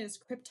useful in is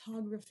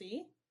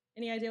cryptography.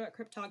 Any idea what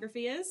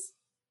cryptography is?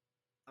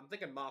 I'm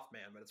thinking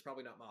Mothman, but it's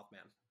probably not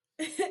Mothman.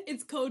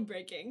 It's code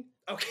breaking.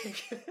 Okay.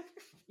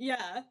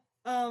 Yeah.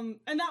 And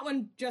that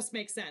one just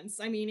makes sense.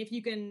 I mean, if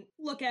you can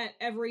look at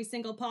every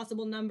single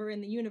possible number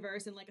in the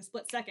universe in like a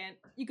split second,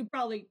 you could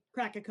probably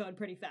crack a code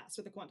pretty fast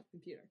with a quantum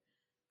computer.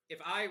 If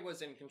I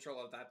was in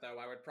control of that, though,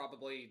 I would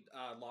probably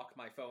lock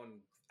my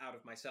phone out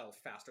of myself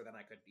faster than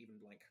I could even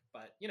blink.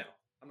 But, you know,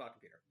 I'm not a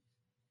computer.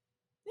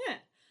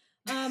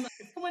 Yeah.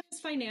 One is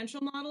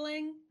financial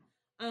modeling,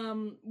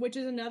 which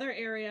is another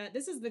area.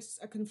 This is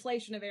a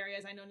conflation of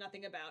areas I know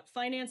nothing about.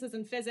 Finances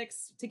and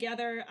physics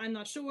together, I'm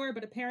not sure,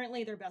 but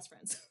apparently they're best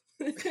friends.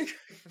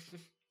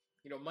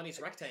 You know, money's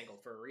rectangle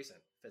for a reason.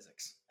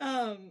 Physics.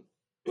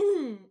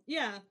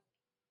 Yeah.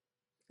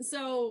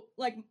 So,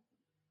 like,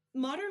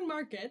 modern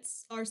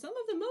markets are some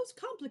of the most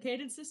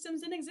complicated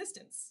systems in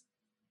existence.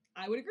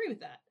 I would agree with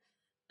that.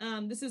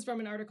 This is from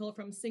an article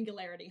from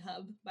Singularity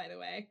Hub, by the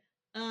way.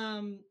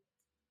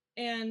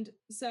 And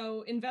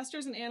so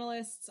investors and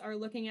analysts are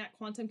looking at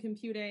quantum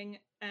computing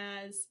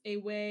as a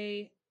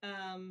way,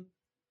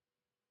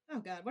 oh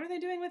God, what are they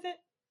doing with it?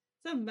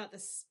 Something about the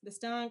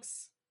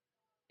stonks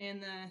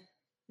and the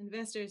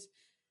investors.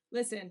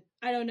 Listen,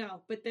 I don't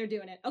know, but they're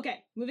doing it.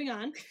 Okay, moving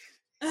on.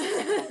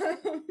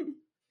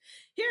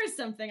 Here's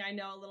something I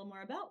know a little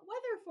more about: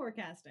 weather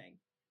forecasting.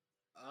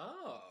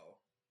 Oh.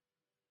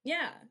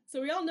 Yeah,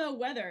 so we all know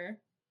weather.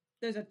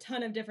 There's a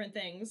ton of different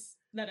things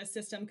that a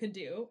system could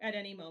do at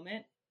any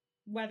moment.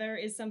 Weather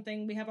is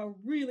something we have a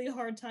really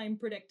hard time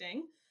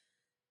predicting.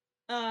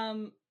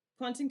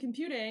 Quantum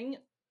computing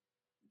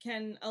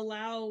can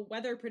allow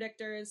weather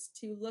predictors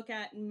to look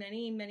at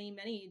many, many,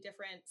 many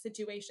different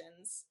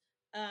situations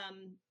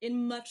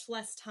in much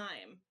less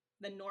time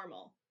than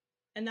normal.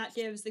 And that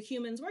gives the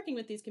humans working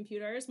with these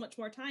computers much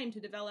more time to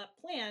develop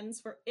plans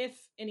for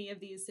if any of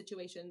these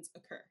situations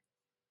occur.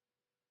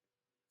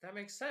 That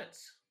makes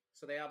sense.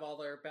 So they have all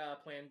their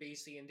plan B,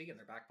 C, and D in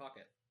their back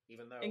pocket,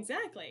 even though...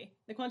 Exactly.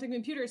 The quantum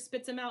computer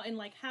spits them out in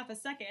like half a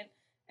second,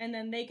 and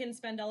then they can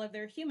spend all of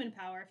their human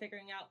power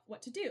figuring out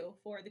what to do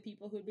for the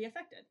people who'd be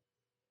affected.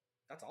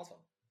 That's awesome.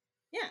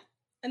 Yeah.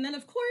 And then,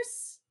 of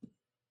course,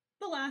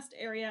 the last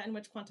area in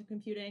which quantum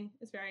computing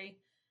is very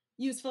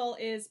useful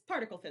is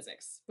particle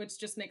physics, which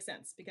just makes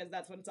sense because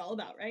that's what it's all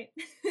about, right?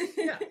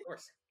 Yeah, of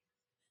course.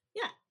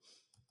 Yeah.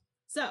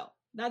 So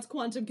that's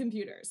quantum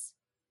computers.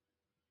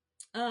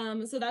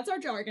 So that's our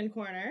jargon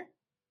corner.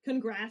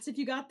 Congrats if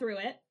you got through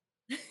it.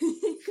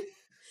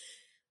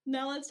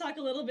 Now let's talk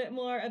a little bit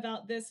more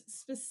about this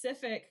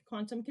specific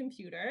quantum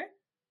computer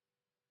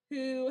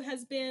who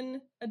has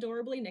been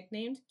adorably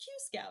nicknamed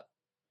Q-Scout.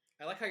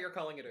 I like how you're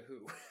calling it a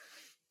who.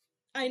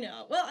 I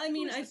know. Well, I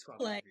mean, Who is I this feel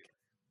quantum like computer?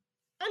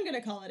 I'm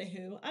going to call it a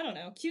who. I don't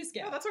know.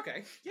 Q-Scout. No, that's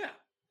okay. Yeah.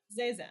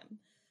 Zayzem.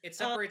 It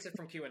separates it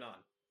from QAnon.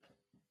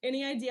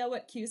 Any idea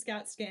what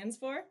Q-Scout stands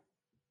for?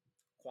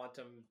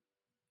 Quantum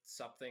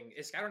something.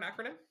 Is Scout an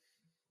acronym?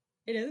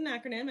 It is an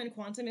acronym, and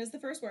quantum is the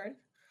first word.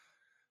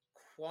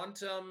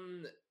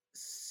 Quantum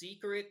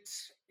secret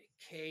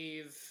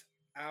cave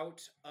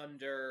out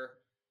under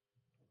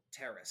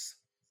terrace.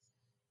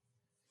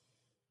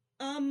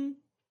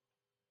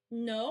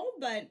 No,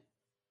 but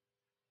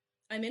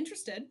I'm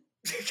interested.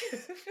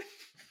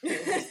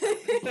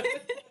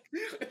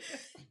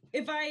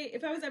 If I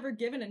was ever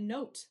given a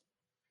note,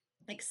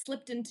 like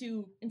slipped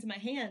into my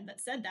hand that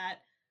said that,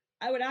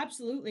 I would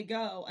absolutely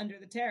go under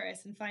the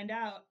terrace and find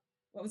out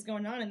what was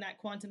going on in that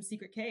quantum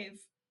secret cave.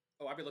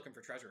 Oh, I'd be looking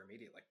for treasure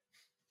immediately.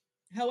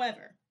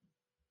 However,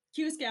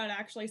 Q-Scout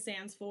actually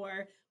stands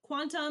for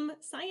Quantum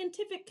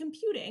Scientific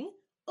Computing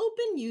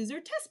Open User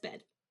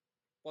Testbed.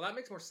 Well, that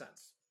makes more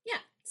sense. Yeah.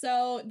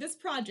 So this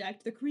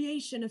project, the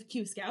creation of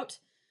Q-Scout,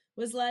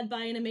 was led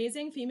by an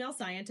amazing female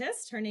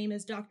scientist. Her name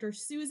is Dr.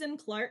 Susan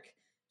Clark.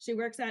 She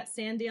works at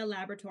Sandia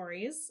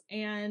Laboratories,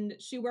 and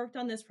she worked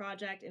on this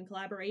project in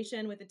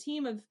collaboration with a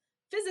team of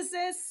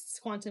physicists,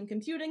 quantum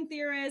computing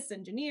theorists,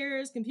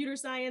 engineers, computer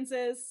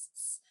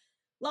scientists,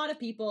 a lot of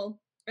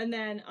people. And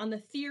then on the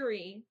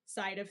theory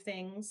side of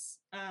things,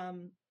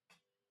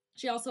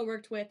 she also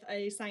worked with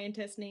a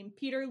scientist named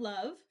Peter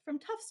Love from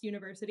Tufts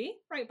University,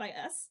 right by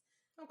us.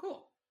 Oh,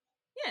 cool.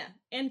 Yeah,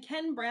 and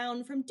Ken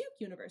Brown from Duke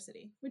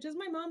University, which is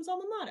my mom's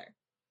alma mater.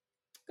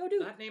 Go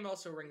Duke. That name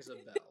also rings a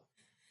bell.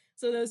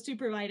 So those two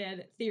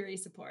provided theory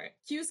support.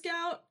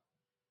 Q-Scout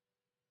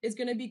is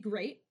going to be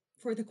great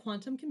for the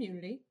quantum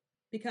community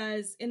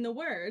because, in the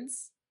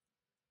words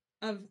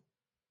of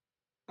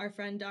our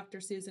friend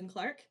Dr. Susan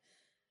Clark,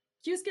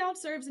 Q-Scout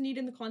serves a need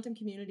in the quantum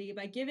community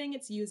by giving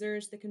its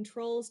users the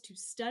controls to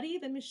study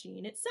the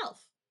machine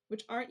itself,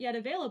 which aren't yet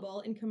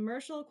available in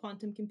commercial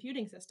quantum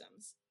computing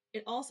systems.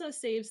 It also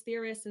saves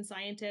theorists and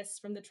scientists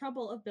from the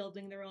trouble of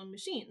building their own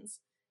machines.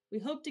 We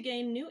hope to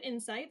gain new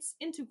insights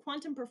into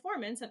quantum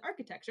performance and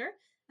architecture,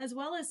 as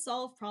well as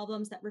solve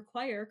problems that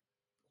require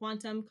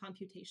quantum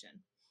computation.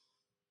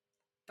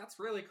 That's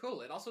really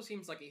cool. It also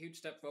seems like a huge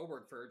step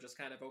forward for just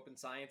kind of open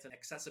science and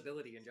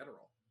accessibility in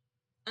general.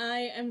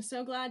 I am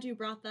so glad you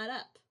brought that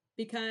up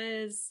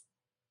because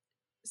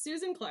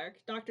Susan Clark,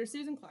 Dr.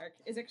 Susan Clark,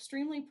 is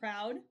extremely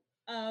proud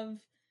of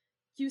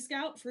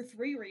Q-Scout for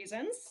 3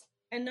 reasons.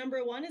 And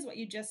number 1 is what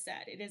you just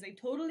said. It is a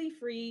totally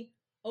free,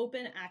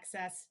 open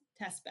access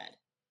testbed.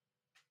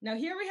 Now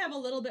here we have a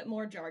little bit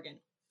more jargon.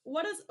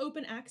 What does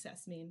open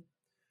access mean?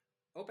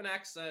 Open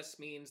access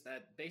means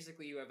that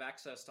basically you have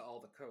access to all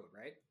the code,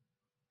 right?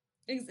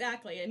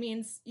 Exactly. It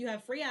means you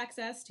have free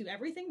access to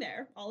everything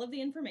there, all of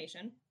the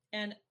information,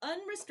 and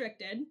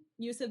unrestricted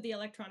use of the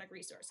electronic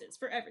resources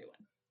for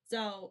everyone.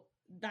 So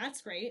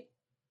that's great.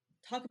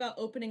 Talk about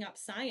opening up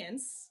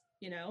science,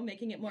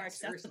 making it more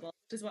accessible,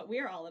 which is what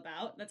we're all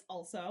about. That's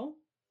also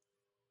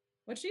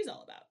what she's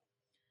all about.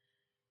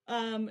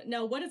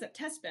 Now, what is a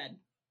testbed?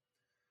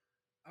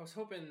 I was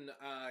hoping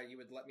you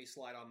would let me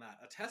slide on that.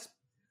 A test,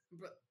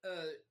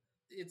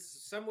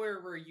 it's somewhere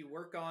where you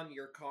work on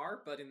your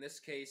car, but in this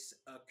case,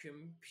 a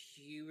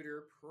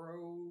computer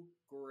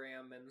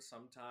program and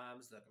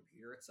sometimes the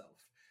computer itself.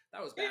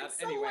 That was bad. It's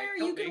somewhere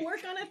you can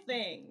work on a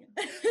thing.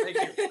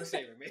 Thank you for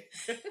saving me.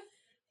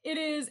 It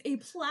is a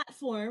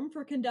platform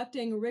for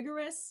conducting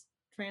rigorous,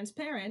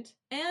 transparent,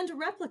 and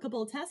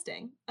replicable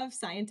testing of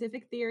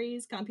scientific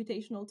theories,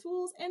 computational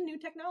tools, and new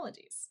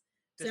technologies.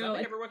 Does that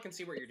mean everyone can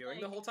see what you're doing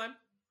the whole time?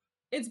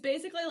 It's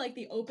basically like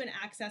the open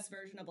access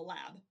version of a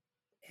lab.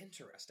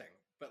 Interesting.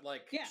 But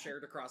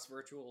shared across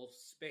virtual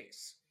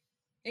space.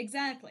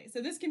 Exactly.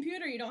 So this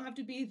computer, you don't have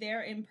to be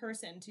there in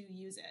person to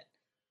use it.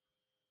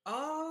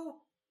 Oh.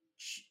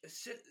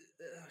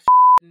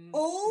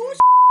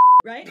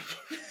 Right?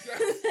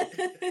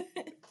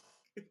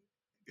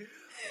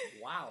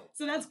 Wow.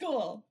 So that's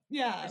cool.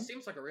 Yeah. It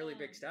seems like a really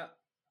big step.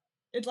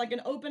 It's like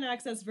an open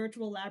access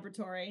virtual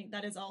laboratory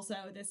that is also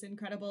this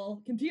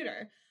incredible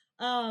computer.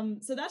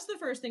 So that's the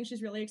first thing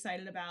she's really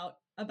excited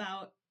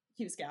about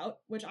Q-Scout,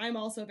 which I'm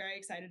also very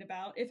excited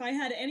about. If I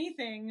had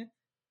anything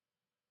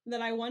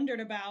that I wondered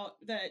about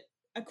that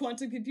a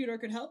quantum computer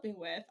could help me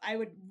with, I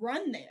would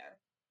run there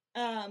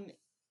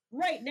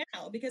right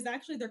now, because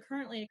actually they're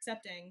currently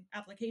accepting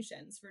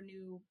applications for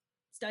new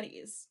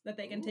studies that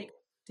they can take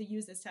to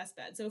use this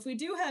testbed. So if we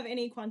do have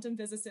any quantum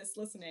physicists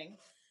listening,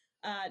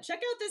 check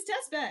out this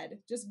testbed.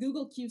 Just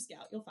Google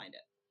Q-Scout, you'll find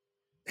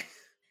it.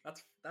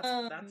 That's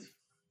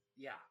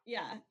yeah.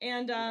 Yeah,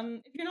 and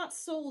if you're not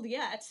sold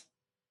yet,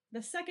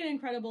 the second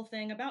incredible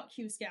thing about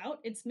Q-Scout,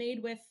 it's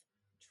made with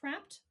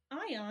trapped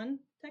ion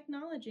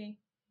technology.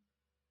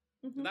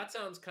 Mm-hmm. That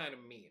sounds kind of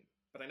mean.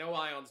 But I know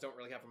ions don't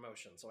really have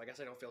emotion, so I guess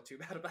I don't feel too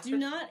bad about Do it.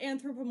 not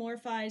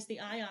anthropomorphize the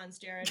ions,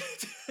 Jared.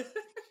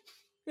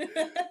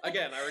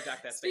 Again, I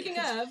redact that Speaking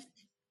statement. of,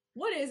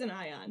 what is an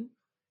ion?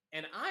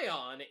 An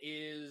ion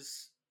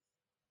is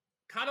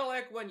kind of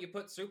like when you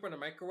put soup in a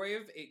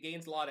microwave, it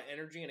gains a lot of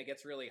energy and it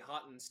gets really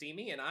hot and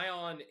steamy. An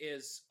ion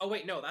is... Oh,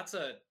 wait, no, that's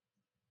a...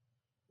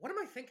 What am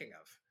I thinking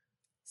of?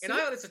 An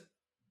ion is a...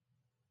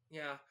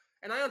 Yeah.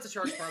 An ion's a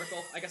charged particle.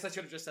 I guess I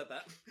should have just said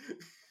that.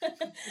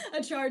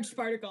 A charged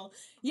particle.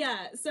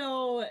 Yeah,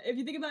 so if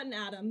you think about an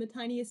atom, the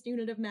tiniest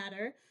unit of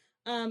matter,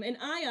 an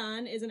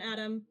ion is an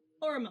atom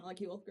or a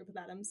molecule, group of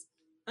atoms,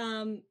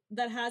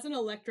 that has an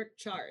electric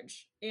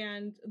charge.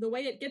 And the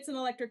way it gets an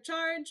electric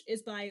charge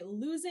is by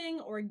losing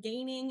or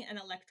gaining an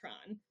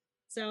electron.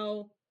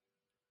 So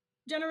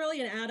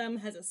generally, an atom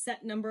has a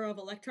set number of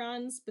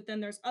electrons, but then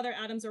there's other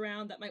atoms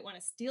around that might want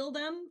to steal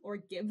them or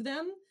give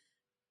them.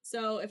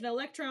 So if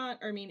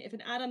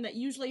an atom that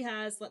usually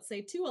has, let's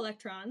say, 2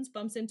 electrons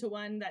bumps into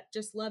one that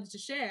just loves to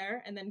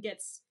share and then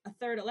gets a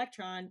third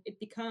electron, it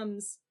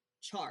becomes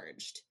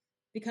charged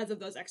because of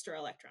those extra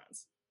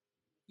electrons.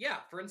 Yeah,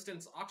 for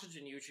instance,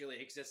 oxygen usually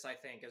exists, I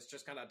think, as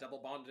just kind of double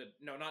bonded,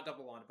 no, not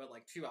double bonded, but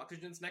like 2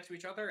 oxygens next to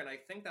each other, and I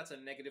think that's a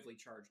negatively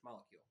charged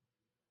molecule.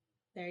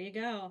 There you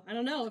go. I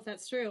don't know if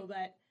that's true,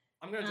 but...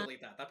 I'm going to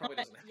delete that. That probably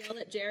doesn't happen. Yell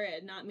at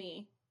Jared, not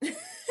me.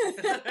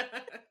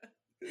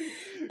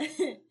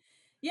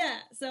 Yeah,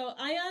 so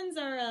ions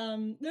are,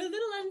 they're a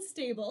little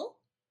unstable,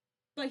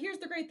 but here's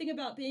the great thing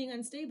about being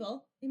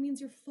unstable. It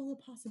means you're full of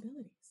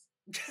possibilities.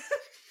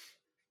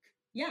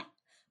 Yeah.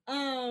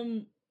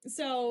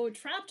 So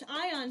trapped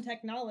ion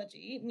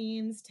technology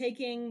means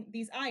taking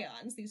these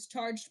ions, these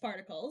charged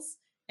particles,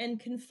 and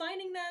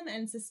confining them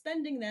and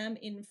suspending them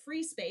in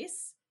free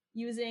space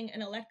using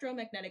an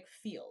electromagnetic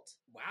field.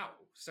 Wow.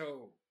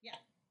 So... Yeah.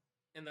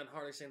 And then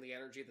harnessing the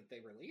energy that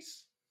they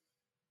release?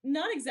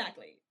 Not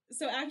exactly.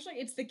 So actually,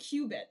 it's the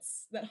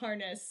qubits that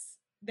harness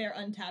their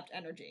untapped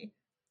energy,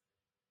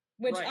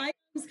 which Right.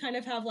 ions kind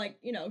of have like,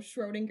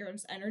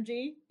 Schrodinger's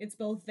energy. It's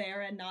both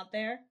there and not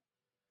there.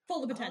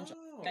 Full of potential,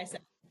 like I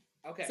said.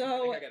 Okay, So,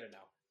 I think I get it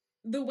now.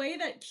 The way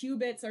that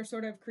qubits are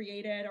sort of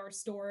created or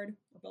stored,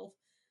 or both,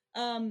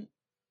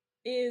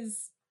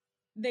 is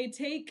they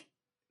take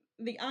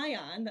the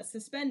ion that's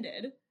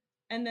suspended,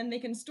 and then they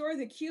can store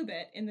the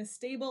qubit in the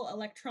stable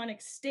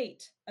electronic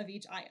state of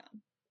each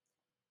ion.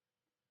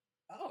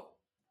 Oh,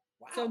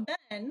 wow. So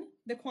then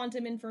the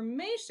quantum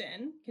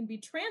information can be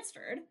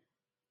transferred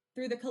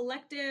through the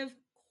collective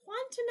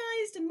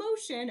quantized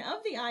motion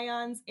of the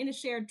ions in a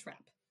shared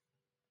trap.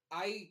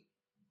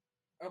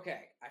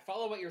 Okay, I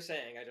follow what you're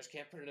saying, I just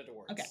can't put it into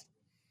words. Okay.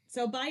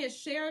 So by a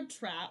shared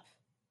trap,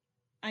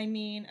 I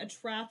mean a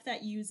trap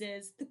that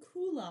uses the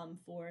Coulomb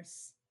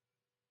force,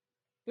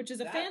 which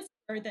is a fancy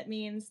word that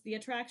means the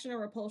attraction or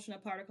repulsion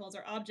of particles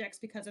or objects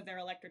because of their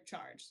electric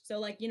charge. So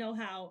like, you know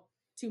how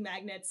 2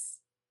 magnets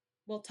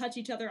will touch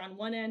each other on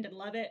one end and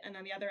love it, and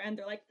on the other end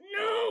they're like,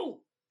 no!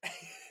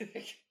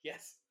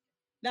 Yes.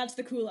 That's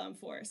the Coulomb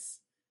force.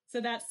 So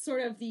that's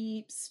sort of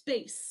the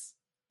space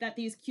that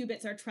these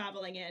qubits are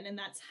traveling in, and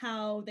that's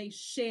how they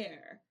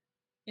share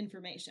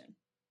information.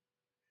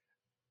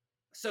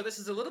 So this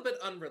is a little bit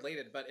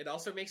unrelated, but it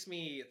also makes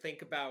me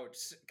think about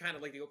kind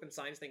of like the open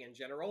science thing in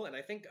general, and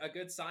I think a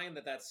good sign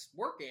that that's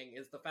working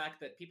is the fact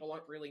that people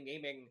aren't really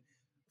naming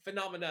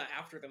phenomena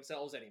after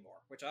themselves anymore,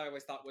 which I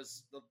always thought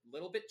was a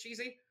little bit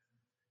cheesy.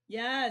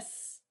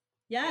 Yes,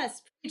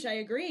 preach, I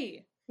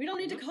agree. We don't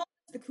need to call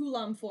it the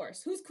Coulomb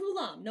force. Who's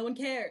Coulomb? No one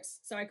cares.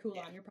 Sorry,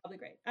 Coulomb, You're probably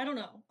great. I don't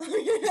know.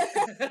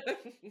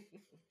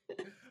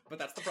 But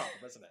that's the problem,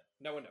 isn't it?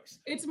 No one knows.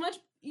 It's much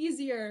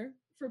easier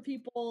for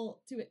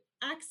people to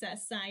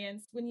access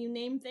science when you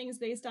name things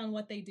based on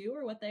what they do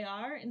or what they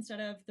are instead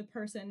of the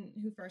person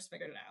who first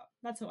figured it out.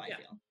 That's how I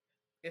feel.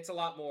 It's a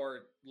lot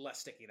more less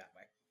sticky that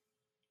way.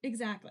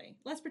 Exactly.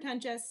 Less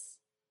pretentious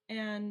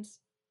and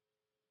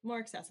more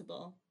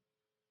accessible,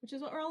 which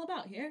is what we're all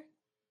about here.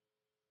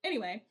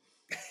 Anyway,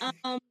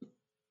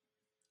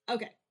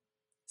 okay.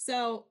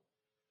 So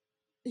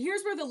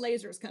here's where the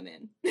lasers come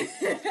in.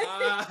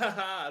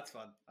 That's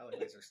fun. I like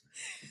lasers.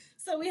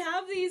 So we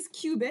have these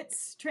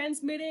qubits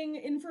transmitting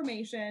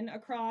information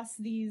across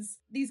these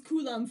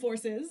Coulomb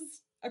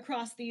forces,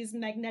 across these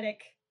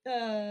magnetic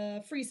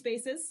free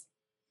spaces.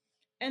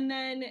 And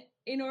then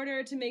in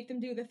order to make them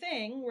do the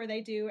thing where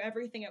they do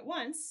everything at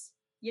once,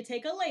 you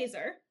take a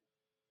laser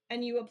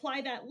and you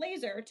apply that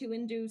laser to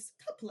induce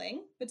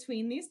coupling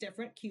between these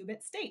different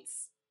qubit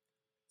states.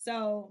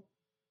 So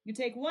you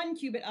take one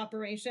qubit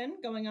operation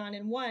going on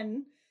in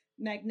one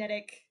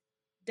magnetic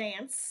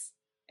dance,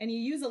 and you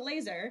use a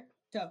laser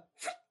to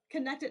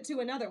connect it to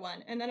another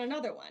one, and then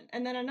another one,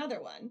 and then another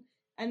one.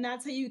 And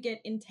that's how you get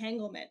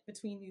entanglement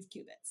between these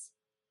qubits.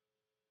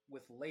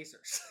 With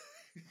lasers.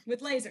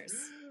 With lasers,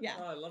 yeah.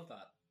 Oh, I love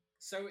that.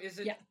 So is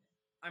it... Yeah.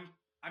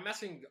 I'm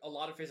asking a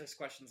lot of physics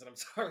questions, and I'm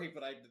sorry,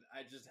 but I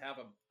just have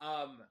them.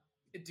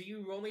 Do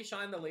you only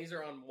shine the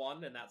laser on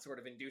one, and that sort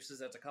of induces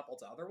it to couple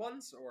to other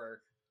ones,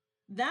 or...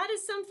 That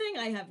is something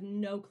I have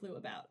no clue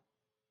about.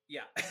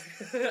 Yeah,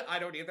 I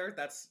don't either.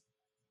 That's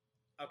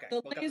Okay.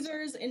 The We'll cut this out.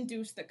 lasers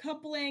induce the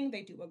coupling.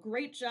 They do a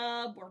great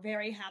job. We're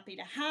very happy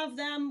to have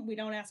them. We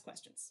don't ask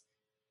questions.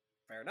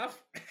 Fair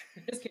enough.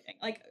 Just kidding.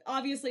 Like,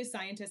 obviously,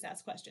 scientists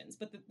ask questions,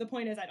 but the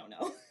point is, I don't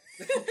know.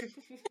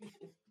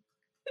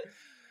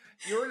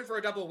 You're in for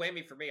a double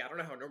whammy for me. I don't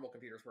know how normal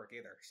computers work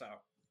either, so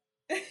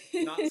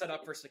not set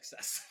up for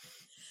success.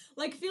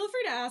 Like, feel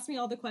free to ask me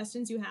all the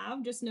questions you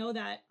have. Just know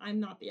that I'm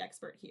not the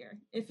expert here.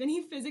 If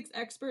any physics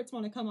experts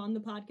want to come on the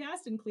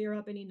podcast and clear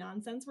up any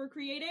nonsense we're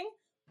creating,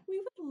 we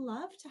would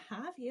love to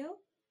have you.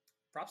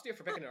 Props to you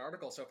for picking an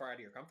article so far out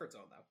of your comfort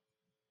zone, though.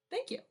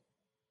 Thank you.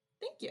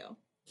 Thank you.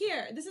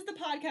 Here, this is the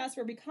podcast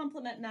where we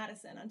compliment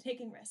Madison on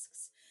taking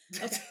risks.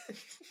 Okay.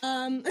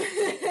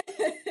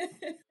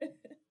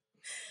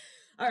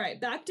 All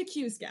right, back to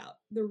Q Scout,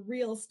 the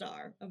real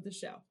star of the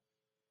show.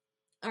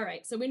 All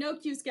right, so we know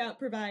Q Scout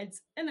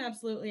provides an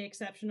absolutely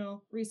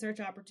exceptional research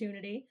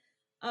opportunity.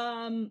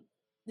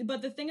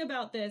 But the thing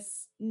about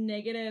this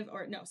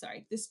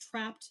this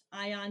trapped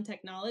ion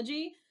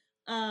technology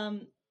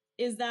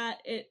is that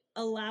it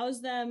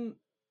allows them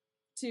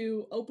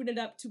to open it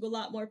up to a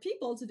lot more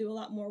people to do a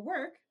lot more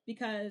work,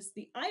 because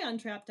the ion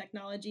trap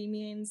technology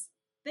means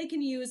they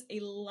can use a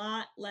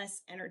lot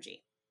less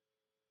energy,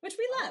 which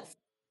we love.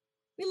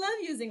 We love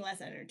using less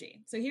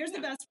energy. So here's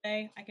the best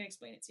way I can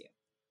explain it to you.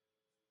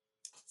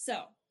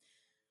 So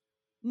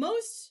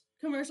most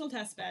commercial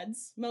test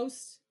beds,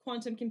 most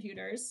quantum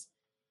computers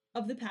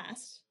of the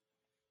past,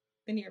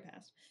 the near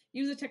past,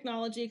 use a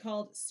technology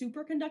called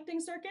superconducting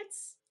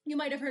circuits. You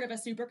might have heard of a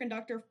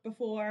superconductor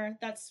before.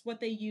 That's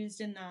what they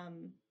used in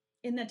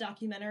the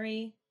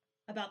documentary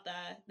about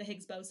the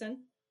Higgs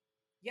boson.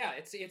 Yeah,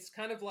 it's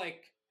kind of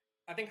like,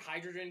 I think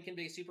hydrogen can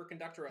be a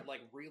superconductor at like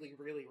really,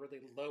 really,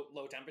 really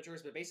low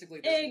temperatures, but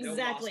basically there's no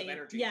loss of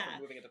energy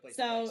from moving into place.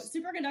 So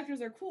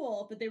superconductors are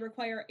cool, but they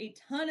require a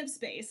ton of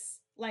space.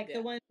 Like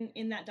the one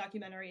in that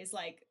documentary is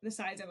like the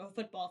size of a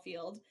football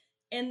field,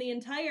 and the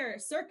entire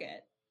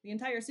circuit, the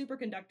entire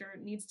superconductor,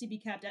 needs to be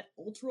kept at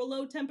ultra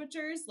low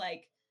temperatures,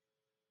 like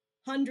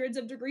hundreds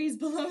of degrees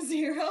below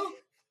zero.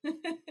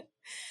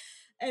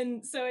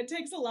 And so it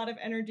takes a lot of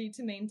energy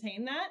to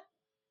maintain that.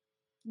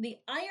 The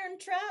iron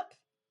trap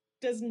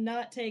does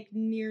not take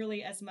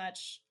nearly as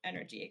much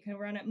energy. It can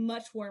run at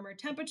much warmer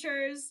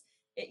temperatures.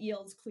 It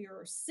yields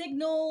clearer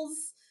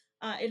signals.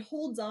 It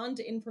holds on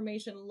to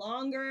information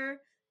longer,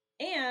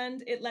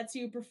 and it lets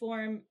you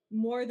perform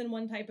more than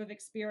one type of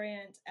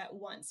experiment at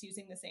once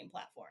using the same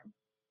platform.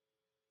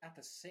 At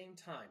the same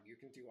time, you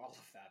can do all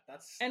of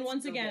that. And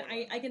once again,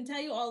 I can tell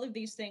you all of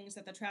these things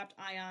that the trapped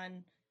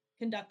ion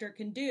conductor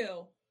can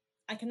do.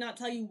 I cannot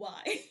tell you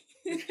why.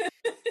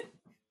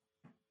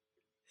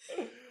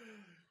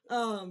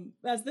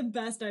 That's the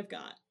best I've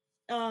got.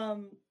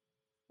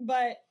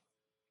 But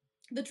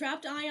the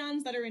trapped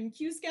ions that are in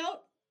Q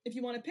Scout, if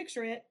you want to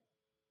picture it,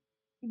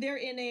 they're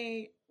in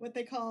a, what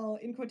they call,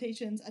 in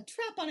quotations, a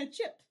trap on a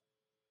chip.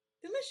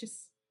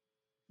 Delicious.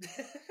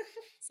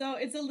 So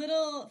it's a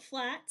little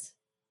flat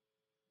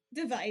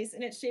device,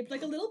 and it's shaped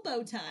like a little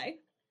bow tie,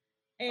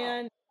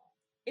 and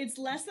it's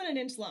less than an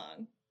inch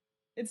long.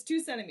 It's 2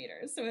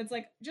 centimeters, so it's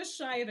like just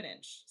shy of an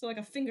inch, so like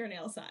a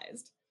fingernail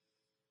sized.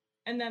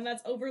 And then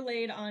that's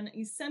overlaid on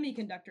a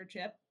semiconductor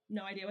chip.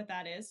 No idea what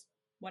that is.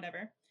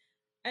 Whatever.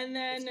 And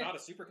then it's not a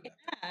superconductor.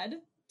 Add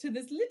to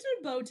this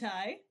little bow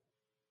tie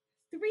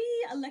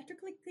 3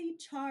 electrically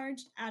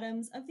charged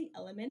atoms of the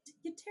element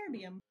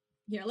ytterbium.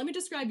 Here, let me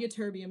describe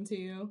ytterbium to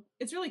you.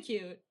 It's really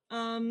cute.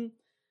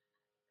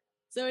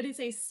 So it is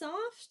a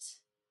soft,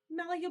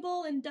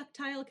 malleable, and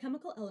ductile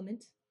chemical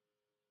element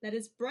that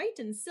is bright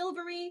and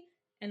silvery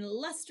and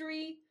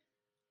lustery.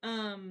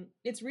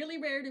 It's really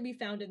rare to be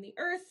found in the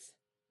earth.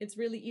 It's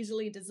really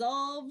easily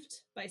dissolved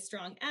by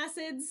strong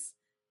acids,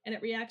 and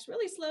it reacts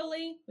really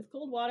slowly with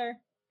cold water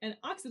and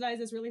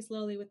oxidizes really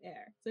slowly with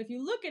air. So if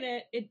you look at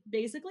it, it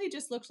basically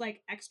just looks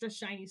like extra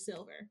shiny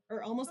silver,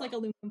 or almost like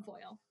aluminum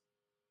foil.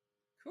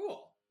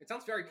 Cool. It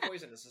sounds very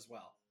poisonous as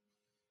well.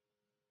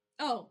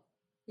 Oh,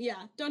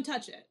 yeah, don't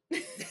touch it.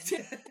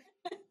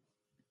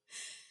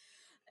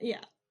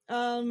 Yeah.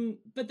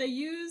 But they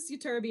use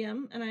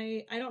ytterbium, and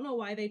I don't know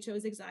why they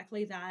chose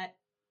exactly that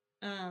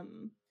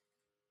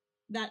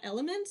that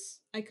element.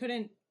 I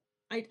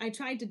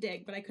tried to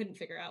dig, but I couldn't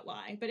figure out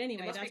why. But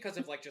anyway, it must be because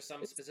of like just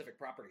some specific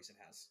properties it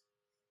has.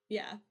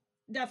 Yeah,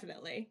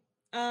 definitely.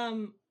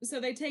 So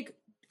they take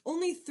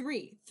only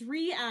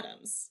three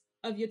atoms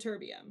of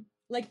ytterbium.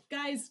 Like,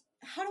 guys,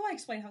 how do I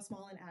explain how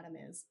small an atom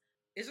is?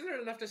 Isn't it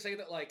enough to say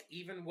that, like,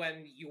 even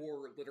when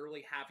you're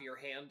literally have your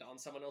hand on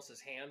someone else's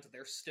hand,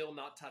 they're still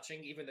not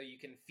touching, even though you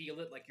can feel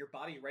it, like your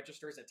body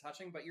registers it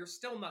touching, but you're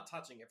still not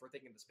touching if we're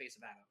thinking the space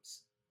of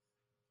atoms.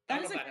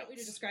 That is a great way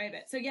to describe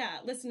it. So yeah,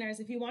 listeners,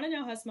 if you want to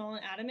know how small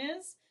an atom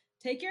is,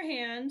 take your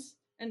hand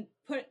and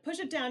push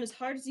it down as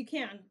hard as you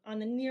can on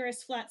the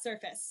nearest flat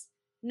surface.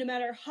 No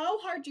matter how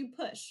hard you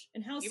push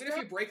and how even if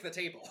you break the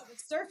table, the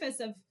surface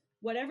of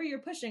whatever you're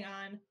pushing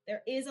on,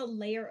 there is a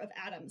layer of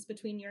atoms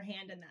between your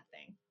hand and that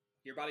thing.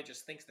 Your body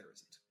just thinks there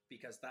isn't.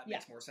 because that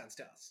makes more sense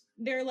to us.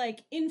 They're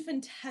like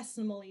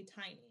infinitesimally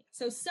tiny.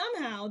 So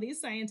somehow these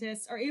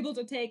scientists are able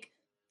to take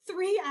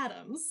 3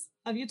 atoms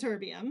of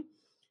ytterbium,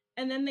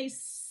 and then they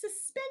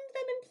suspend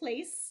them in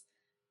place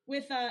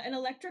with an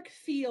electric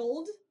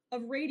field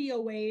of radio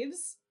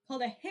waves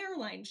called a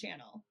hairline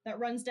channel that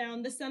runs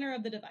down the center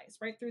of the device,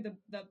 right through the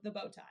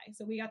bow tie.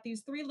 So we got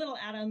these 3 little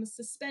atoms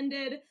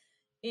suspended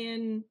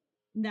in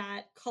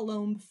that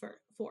Coulomb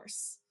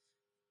force,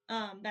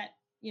 that,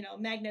 you know,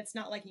 magnets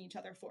not liking each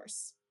other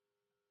force.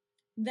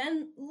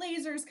 Then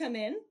lasers come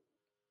in.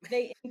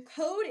 They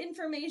encode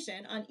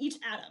information on each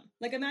atom.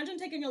 Like, imagine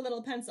taking a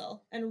little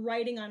pencil and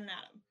writing on an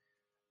atom.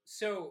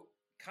 So,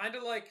 kind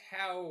of like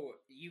how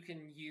you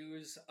can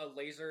use a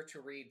laser to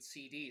read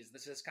CDs.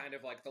 This is kind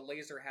of like the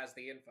laser has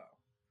the info.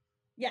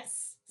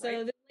 Yes. So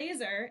right? The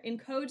laser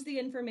encodes the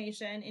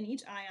information in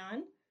each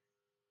ion,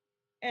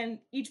 and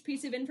each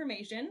piece of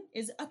information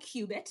is a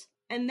qubit,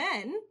 and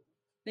then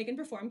they can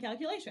perform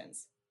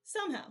calculations.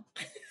 Somehow.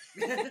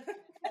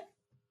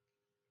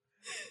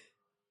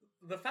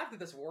 The fact that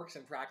this works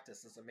in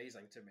practice is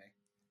amazing to me.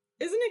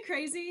 Isn't it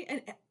crazy?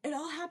 And it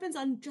all happens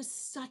on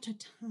just such a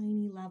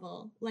tiny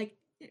level. Like,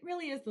 it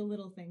really is the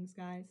little things,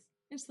 guys.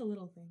 It's the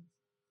little things.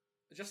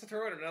 Just to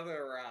throw in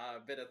another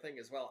bit of thing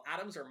as well,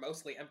 atoms are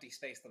mostly empty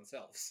space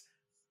themselves.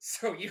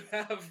 So you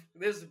have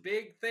this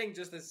big thing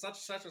just at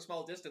such a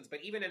small distance,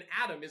 but even an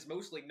atom is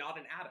mostly not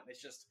an atom.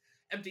 It's just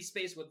empty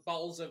space with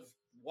balls of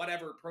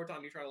whatever,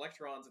 proton, neutron,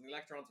 electrons, and the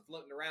electrons are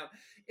floating around.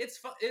 It's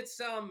fun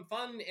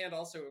and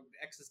also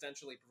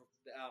existentially.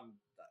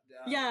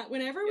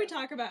 Whenever we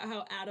talk about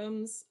how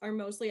atoms are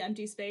mostly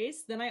empty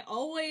space, then I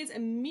always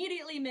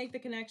immediately make the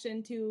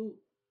connection to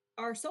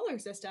our solar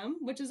system,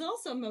 which is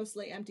also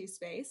mostly empty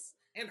space.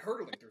 And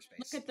hurtling through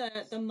space. Look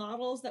at the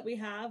models that we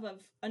have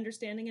of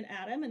understanding an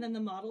atom, and then the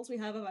models we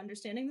have of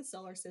understanding the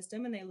solar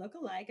system, and they look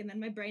alike, and then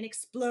my brain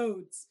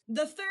explodes.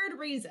 The third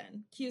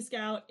reason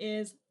QScout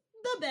is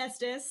the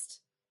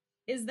bestest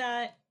is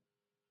that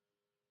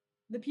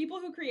the people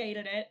who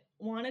created it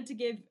wanted to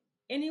give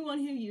anyone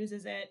who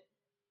uses it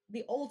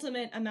the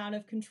ultimate amount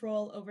of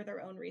control over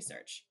their own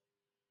research.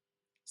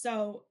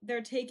 So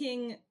they're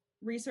taking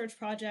research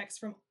projects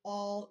from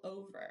all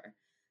over.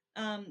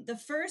 The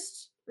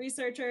first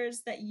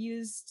researchers that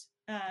used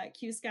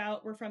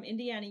QScout were from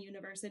Indiana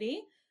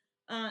University.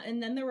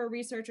 And then there were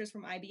researchers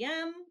from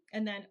IBM,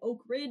 and then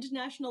Oak Ridge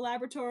National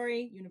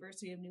Laboratory,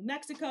 University of New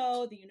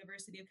Mexico, the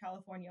University of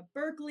California,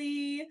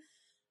 Berkeley.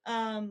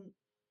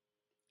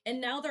 And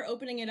now they're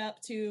opening it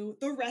up to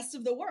the rest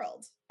of the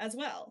world as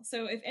well.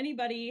 So if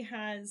anybody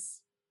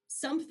has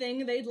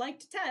something they'd like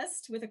to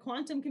test with a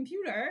quantum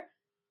computer,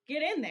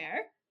 get in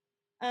there,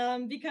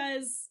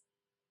 because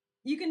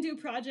you can do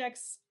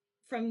projects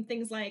from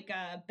things like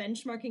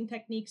benchmarking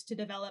techniques to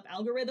develop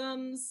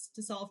algorithms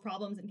to solve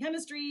problems in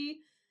chemistry.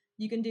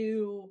 You can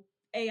do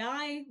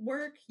AI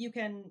work. You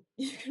can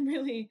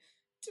really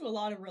do a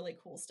lot of really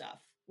cool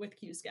stuff with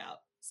QScout.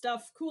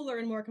 Stuff cooler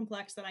and more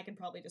complex than I can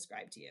probably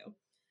describe to you.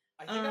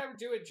 I think I would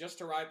do it just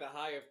to ride the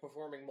high of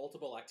performing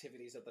multiple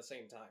activities at the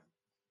same time.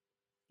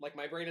 Like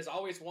my brain has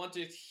always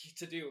wanted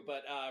to do,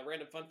 but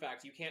random fun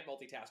fact, you can't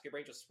multitask. Your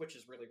brain just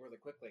switches really, really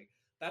quickly.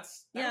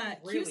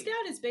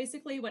 QScout is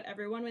basically what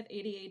everyone with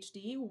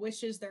ADHD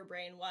wishes their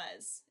brain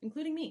was,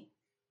 including me.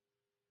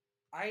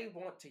 I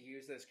want to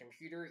use this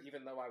computer,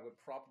 even though I would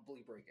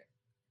probably break it.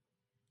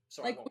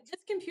 So like, would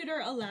this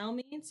computer allow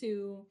me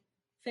to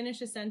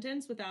finish a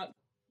sentence without,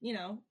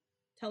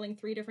 telling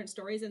 3 different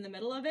stories in the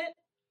middle of it?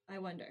 I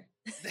wonder.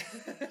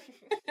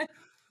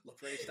 Look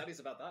for any studies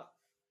about that.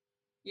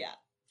 Yeah.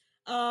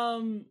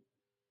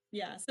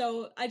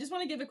 So I just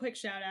want to give a quick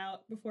shout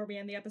out before we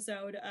end the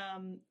episode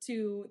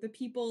to the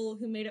people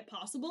who made it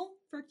possible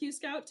for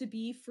QScout to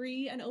be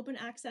free and open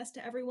access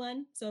to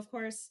everyone. So, of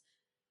course,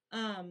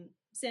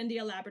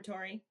 Sandia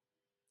Laboratory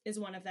is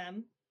one of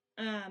them.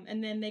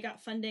 And then they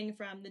got funding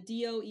from the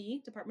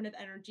DOE, Department of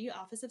Energy,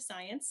 Office of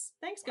Science.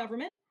 Thanks,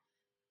 government.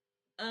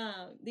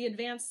 The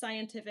Advanced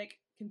Scientific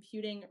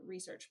Computing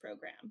Research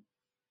Program.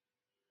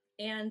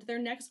 And their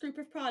next group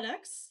of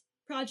projects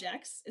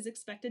is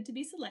expected to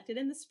be selected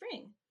in the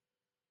spring.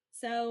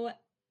 So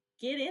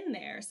get in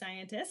there,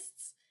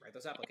 scientists. Write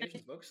those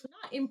applications, folks. I'm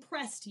not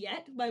impressed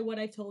yet by what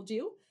I've told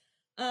you.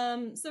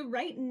 So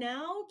right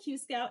now,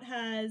 QScout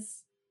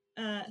has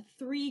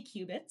 3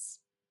 qubits,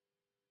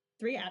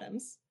 3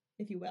 atoms,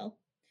 if you will.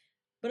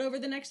 But over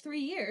the next 3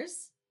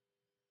 years,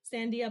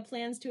 Sandia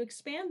plans to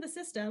expand the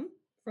system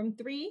from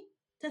 3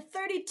 to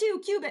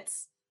 32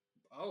 qubits.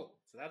 Oh,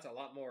 so that's a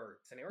lot more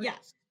scenarios. Yeah.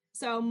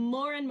 So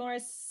more and more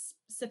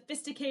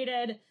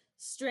sophisticated,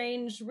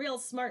 strange, real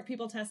smart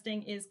people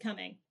testing is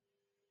coming.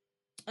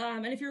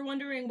 And if you're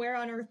wondering where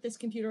on earth this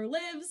computer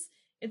lives,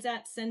 it's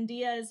at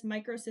Sandia's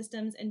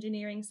Microsystems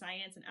Engineering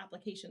Science and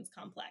Applications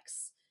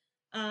Complex.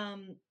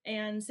 And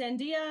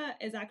Sandia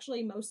is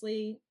actually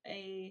mostly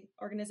a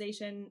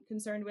organization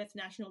concerned with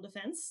national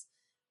defense.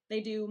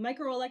 They do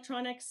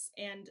microelectronics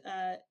and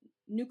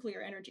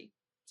nuclear energy.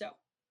 So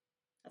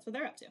that's what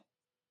they're up to.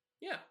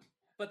 Yeah.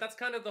 But that's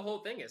kind of the whole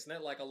thing, isn't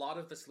it? Like, a lot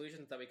of the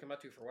solutions that we come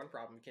up to for one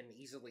problem can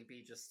easily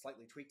be just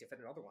slightly tweaked to fit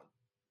another one.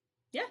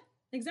 Yeah,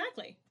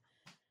 exactly.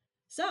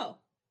 So,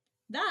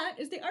 that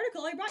is the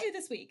article I brought you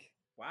this week.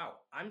 Wow,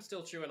 I'm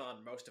still chewing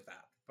on most of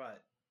that,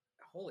 but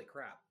holy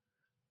crap.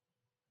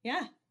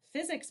 Yeah,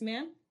 physics,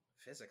 man.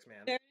 Physics, man.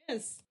 There it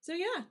is. So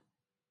yeah,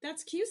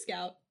 that's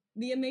QScout,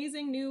 the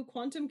amazing new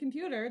quantum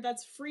computer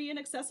that's free and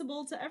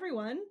accessible to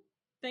everyone,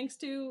 thanks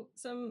to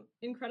some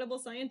incredible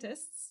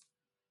scientists,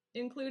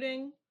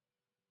 including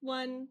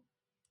one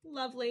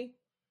lovely,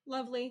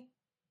 lovely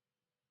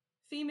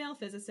female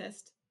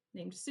physicist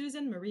named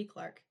Susan Marie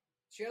Clark.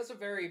 She has a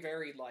very,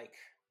 very, like,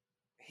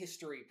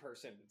 history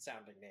person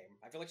sounding name.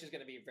 I feel like she's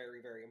going to be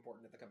very, very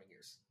important in the coming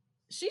years.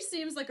 She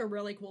seems like a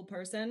really cool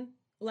person.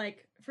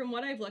 Like, from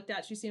what I've looked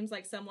at, she seems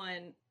like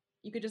someone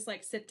you could just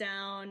like sit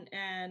down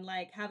and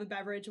like have a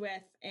beverage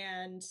with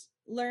and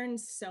learn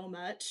so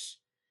much.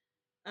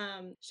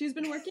 She's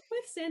been working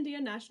with Sandia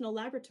National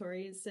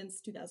Laboratories since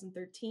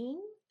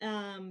 2013.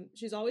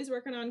 She's always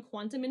working on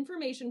quantum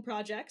information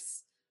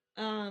projects,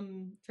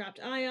 trapped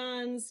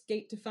ions,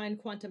 gate to find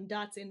quantum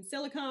dots in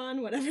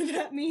silicon, whatever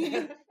that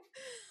means.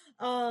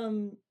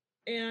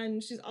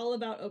 And she's all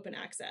about open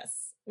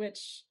access,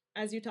 which,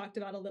 as you talked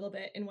about a little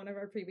bit in one of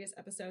our previous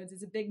episodes,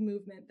 is a big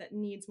movement that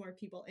needs more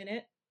people in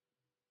it.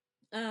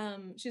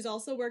 She's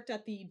also worked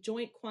at the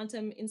Joint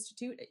Quantum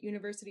Institute at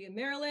University of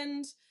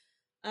Maryland.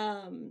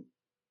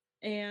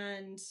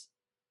 And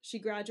she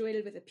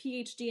graduated with a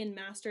PhD and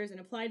master's in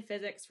applied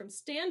physics from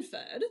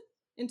Stanford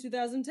in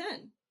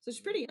 2010. So she's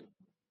pretty young.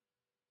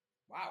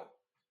 Wow.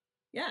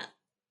 Yeah.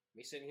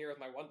 Me sitting here with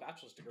my one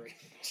bachelor's degree.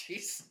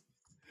 Jeez.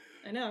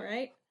 I know,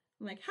 right?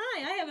 I'm like,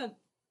 hi, I have a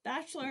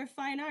Bachelor of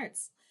Fine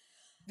Arts.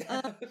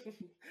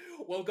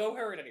 Well, go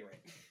her at any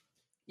rate.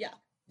 Yeah,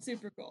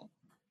 super cool.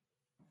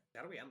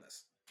 How do we end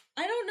this?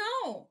 I don't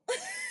know.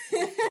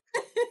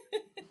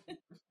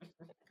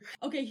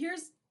 Okay,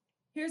 here's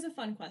a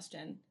fun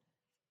question.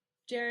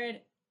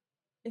 Jared,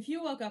 if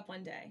you woke up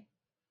one day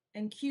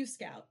and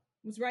QScout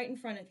was right in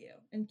front of you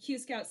and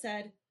QScout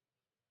said,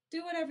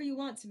 do whatever you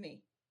want to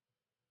me,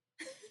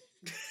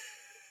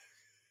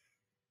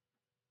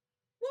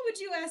 what would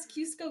you ask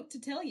QScout to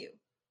tell you?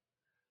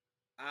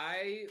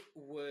 I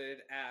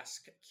would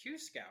ask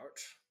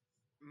QScout.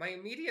 My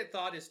immediate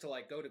thought is to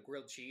like go to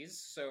grilled cheese,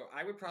 so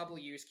I would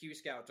probably use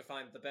QScout to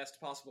find the best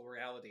possible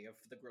reality of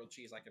the grilled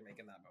cheese I can make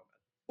in that moment.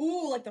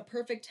 Ooh, like the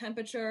perfect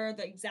temperature,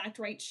 the exact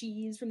right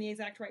cheese from the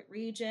exact right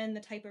region, the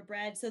type of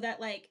bread, so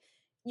that like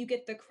you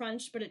get the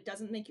crunch, but it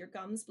doesn't make your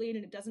gums bleed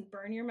and it doesn't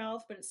burn your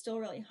mouth, but it's still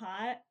really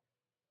hot.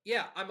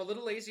 Yeah, I'm a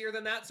little lazier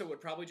than that, so it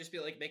would probably just be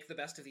like make the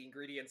best of the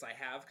ingredients I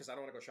have because I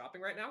don't want to go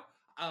shopping right now.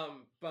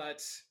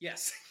 But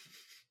yes.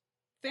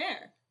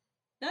 Fair.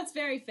 That's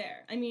very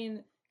fair. I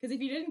mean, because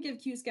if you didn't give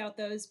QScout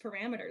those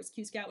parameters,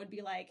 QScout would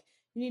be like,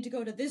 you need to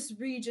go to this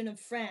region of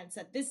France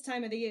at this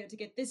time of the year to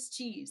get this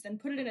cheese, then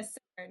put it in a cellar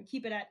and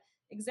keep it at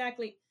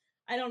exactly.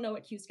 I don't know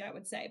what QScout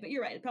would say, but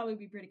you're right. It'd probably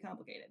be pretty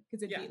complicated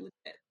because it'd be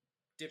legit.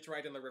 Dipped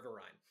right in the River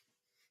Rhine.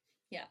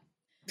 Yeah.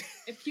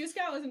 If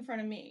QScout was in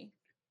front of me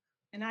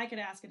and I could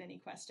ask it any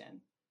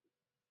question,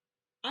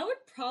 I would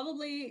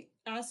probably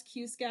ask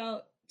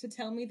QScout to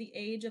tell me the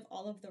age of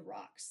all of the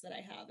rocks that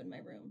I have in my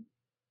room.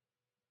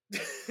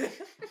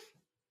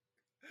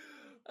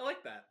 I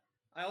like that.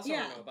 I also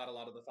want to know about a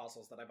lot of the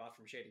fossils that I bought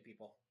from shady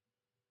people.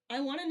 I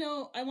want to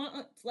know, I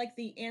want like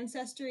the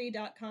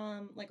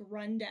Ancestry.com like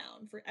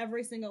rundown for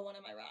every single one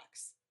of my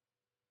rocks.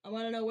 I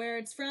want to know where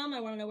it's from. I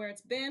want to know where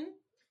it's been.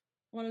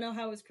 I want to know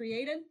how it was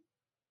created.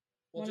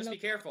 Well, just be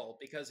careful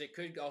because it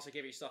could also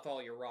give you stuff,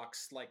 all your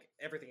rocks, like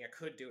everything it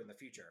could do in the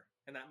future.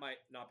 And that might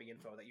not be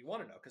info that you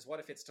want to know because what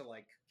if it's to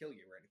like kill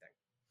you or anything?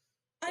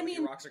 I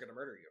mean, your rocks are going to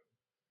murder you.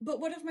 But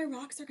what if my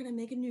rocks are going to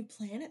make a new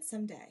planet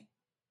someday?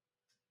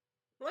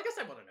 Well, I guess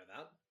I want to know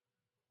that.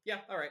 Yeah,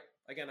 all right.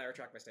 Again, I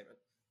retract my statement.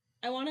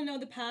 I want to know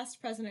the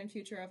past, present, and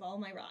future of all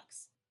my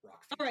rocks.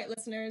 All right,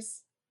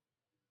 listeners.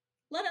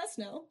 Let us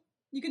know.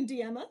 You can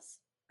DM us.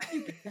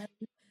 You can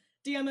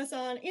DM us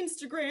on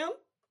Instagram,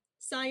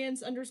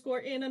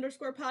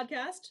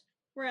 science_in_podcast.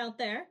 We're out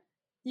there.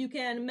 You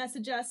can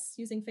message us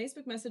using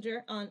Facebook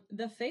Messenger on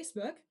the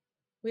Facebook.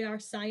 We are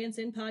Science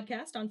in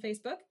Podcast on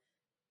Facebook.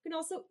 You can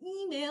also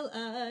email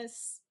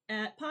us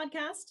at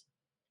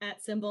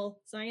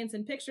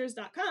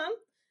podcast@scienceandpictures.com,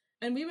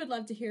 and we would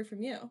love to hear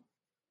from you.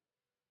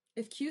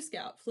 If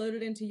QScout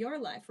floated into your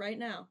life right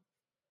now,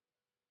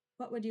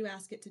 what would you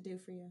ask it to do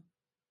for you?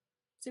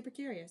 Super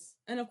curious.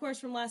 And of course,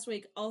 from last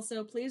week,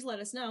 also, please let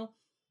us know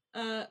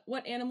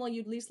what animal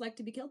you'd least like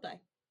to be killed by.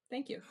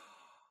 Thank you.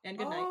 And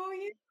good night. Oh,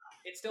 yeah.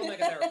 It's still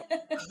mega terrible.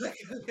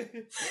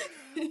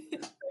 Thank you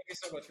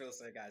so much for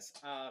listening, guys.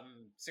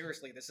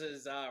 Seriously, this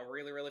is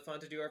really, really fun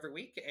to do every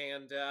week.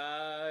 And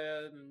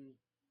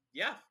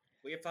yeah,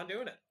 we have fun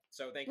doing it.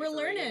 So thank you. We're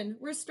learning,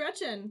 we're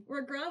stretching,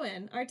 we're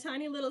growing. Our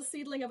tiny little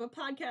seedling of a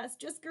podcast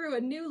just grew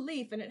a new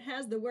leaf and it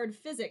has the word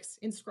physics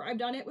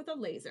inscribed on it with a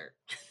laser.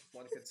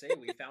 One could say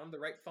we found the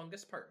right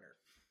fungus partner.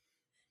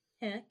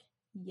 Heck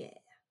yeah.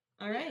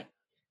 All right.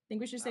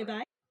 Think we should say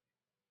bye?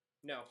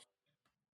 No.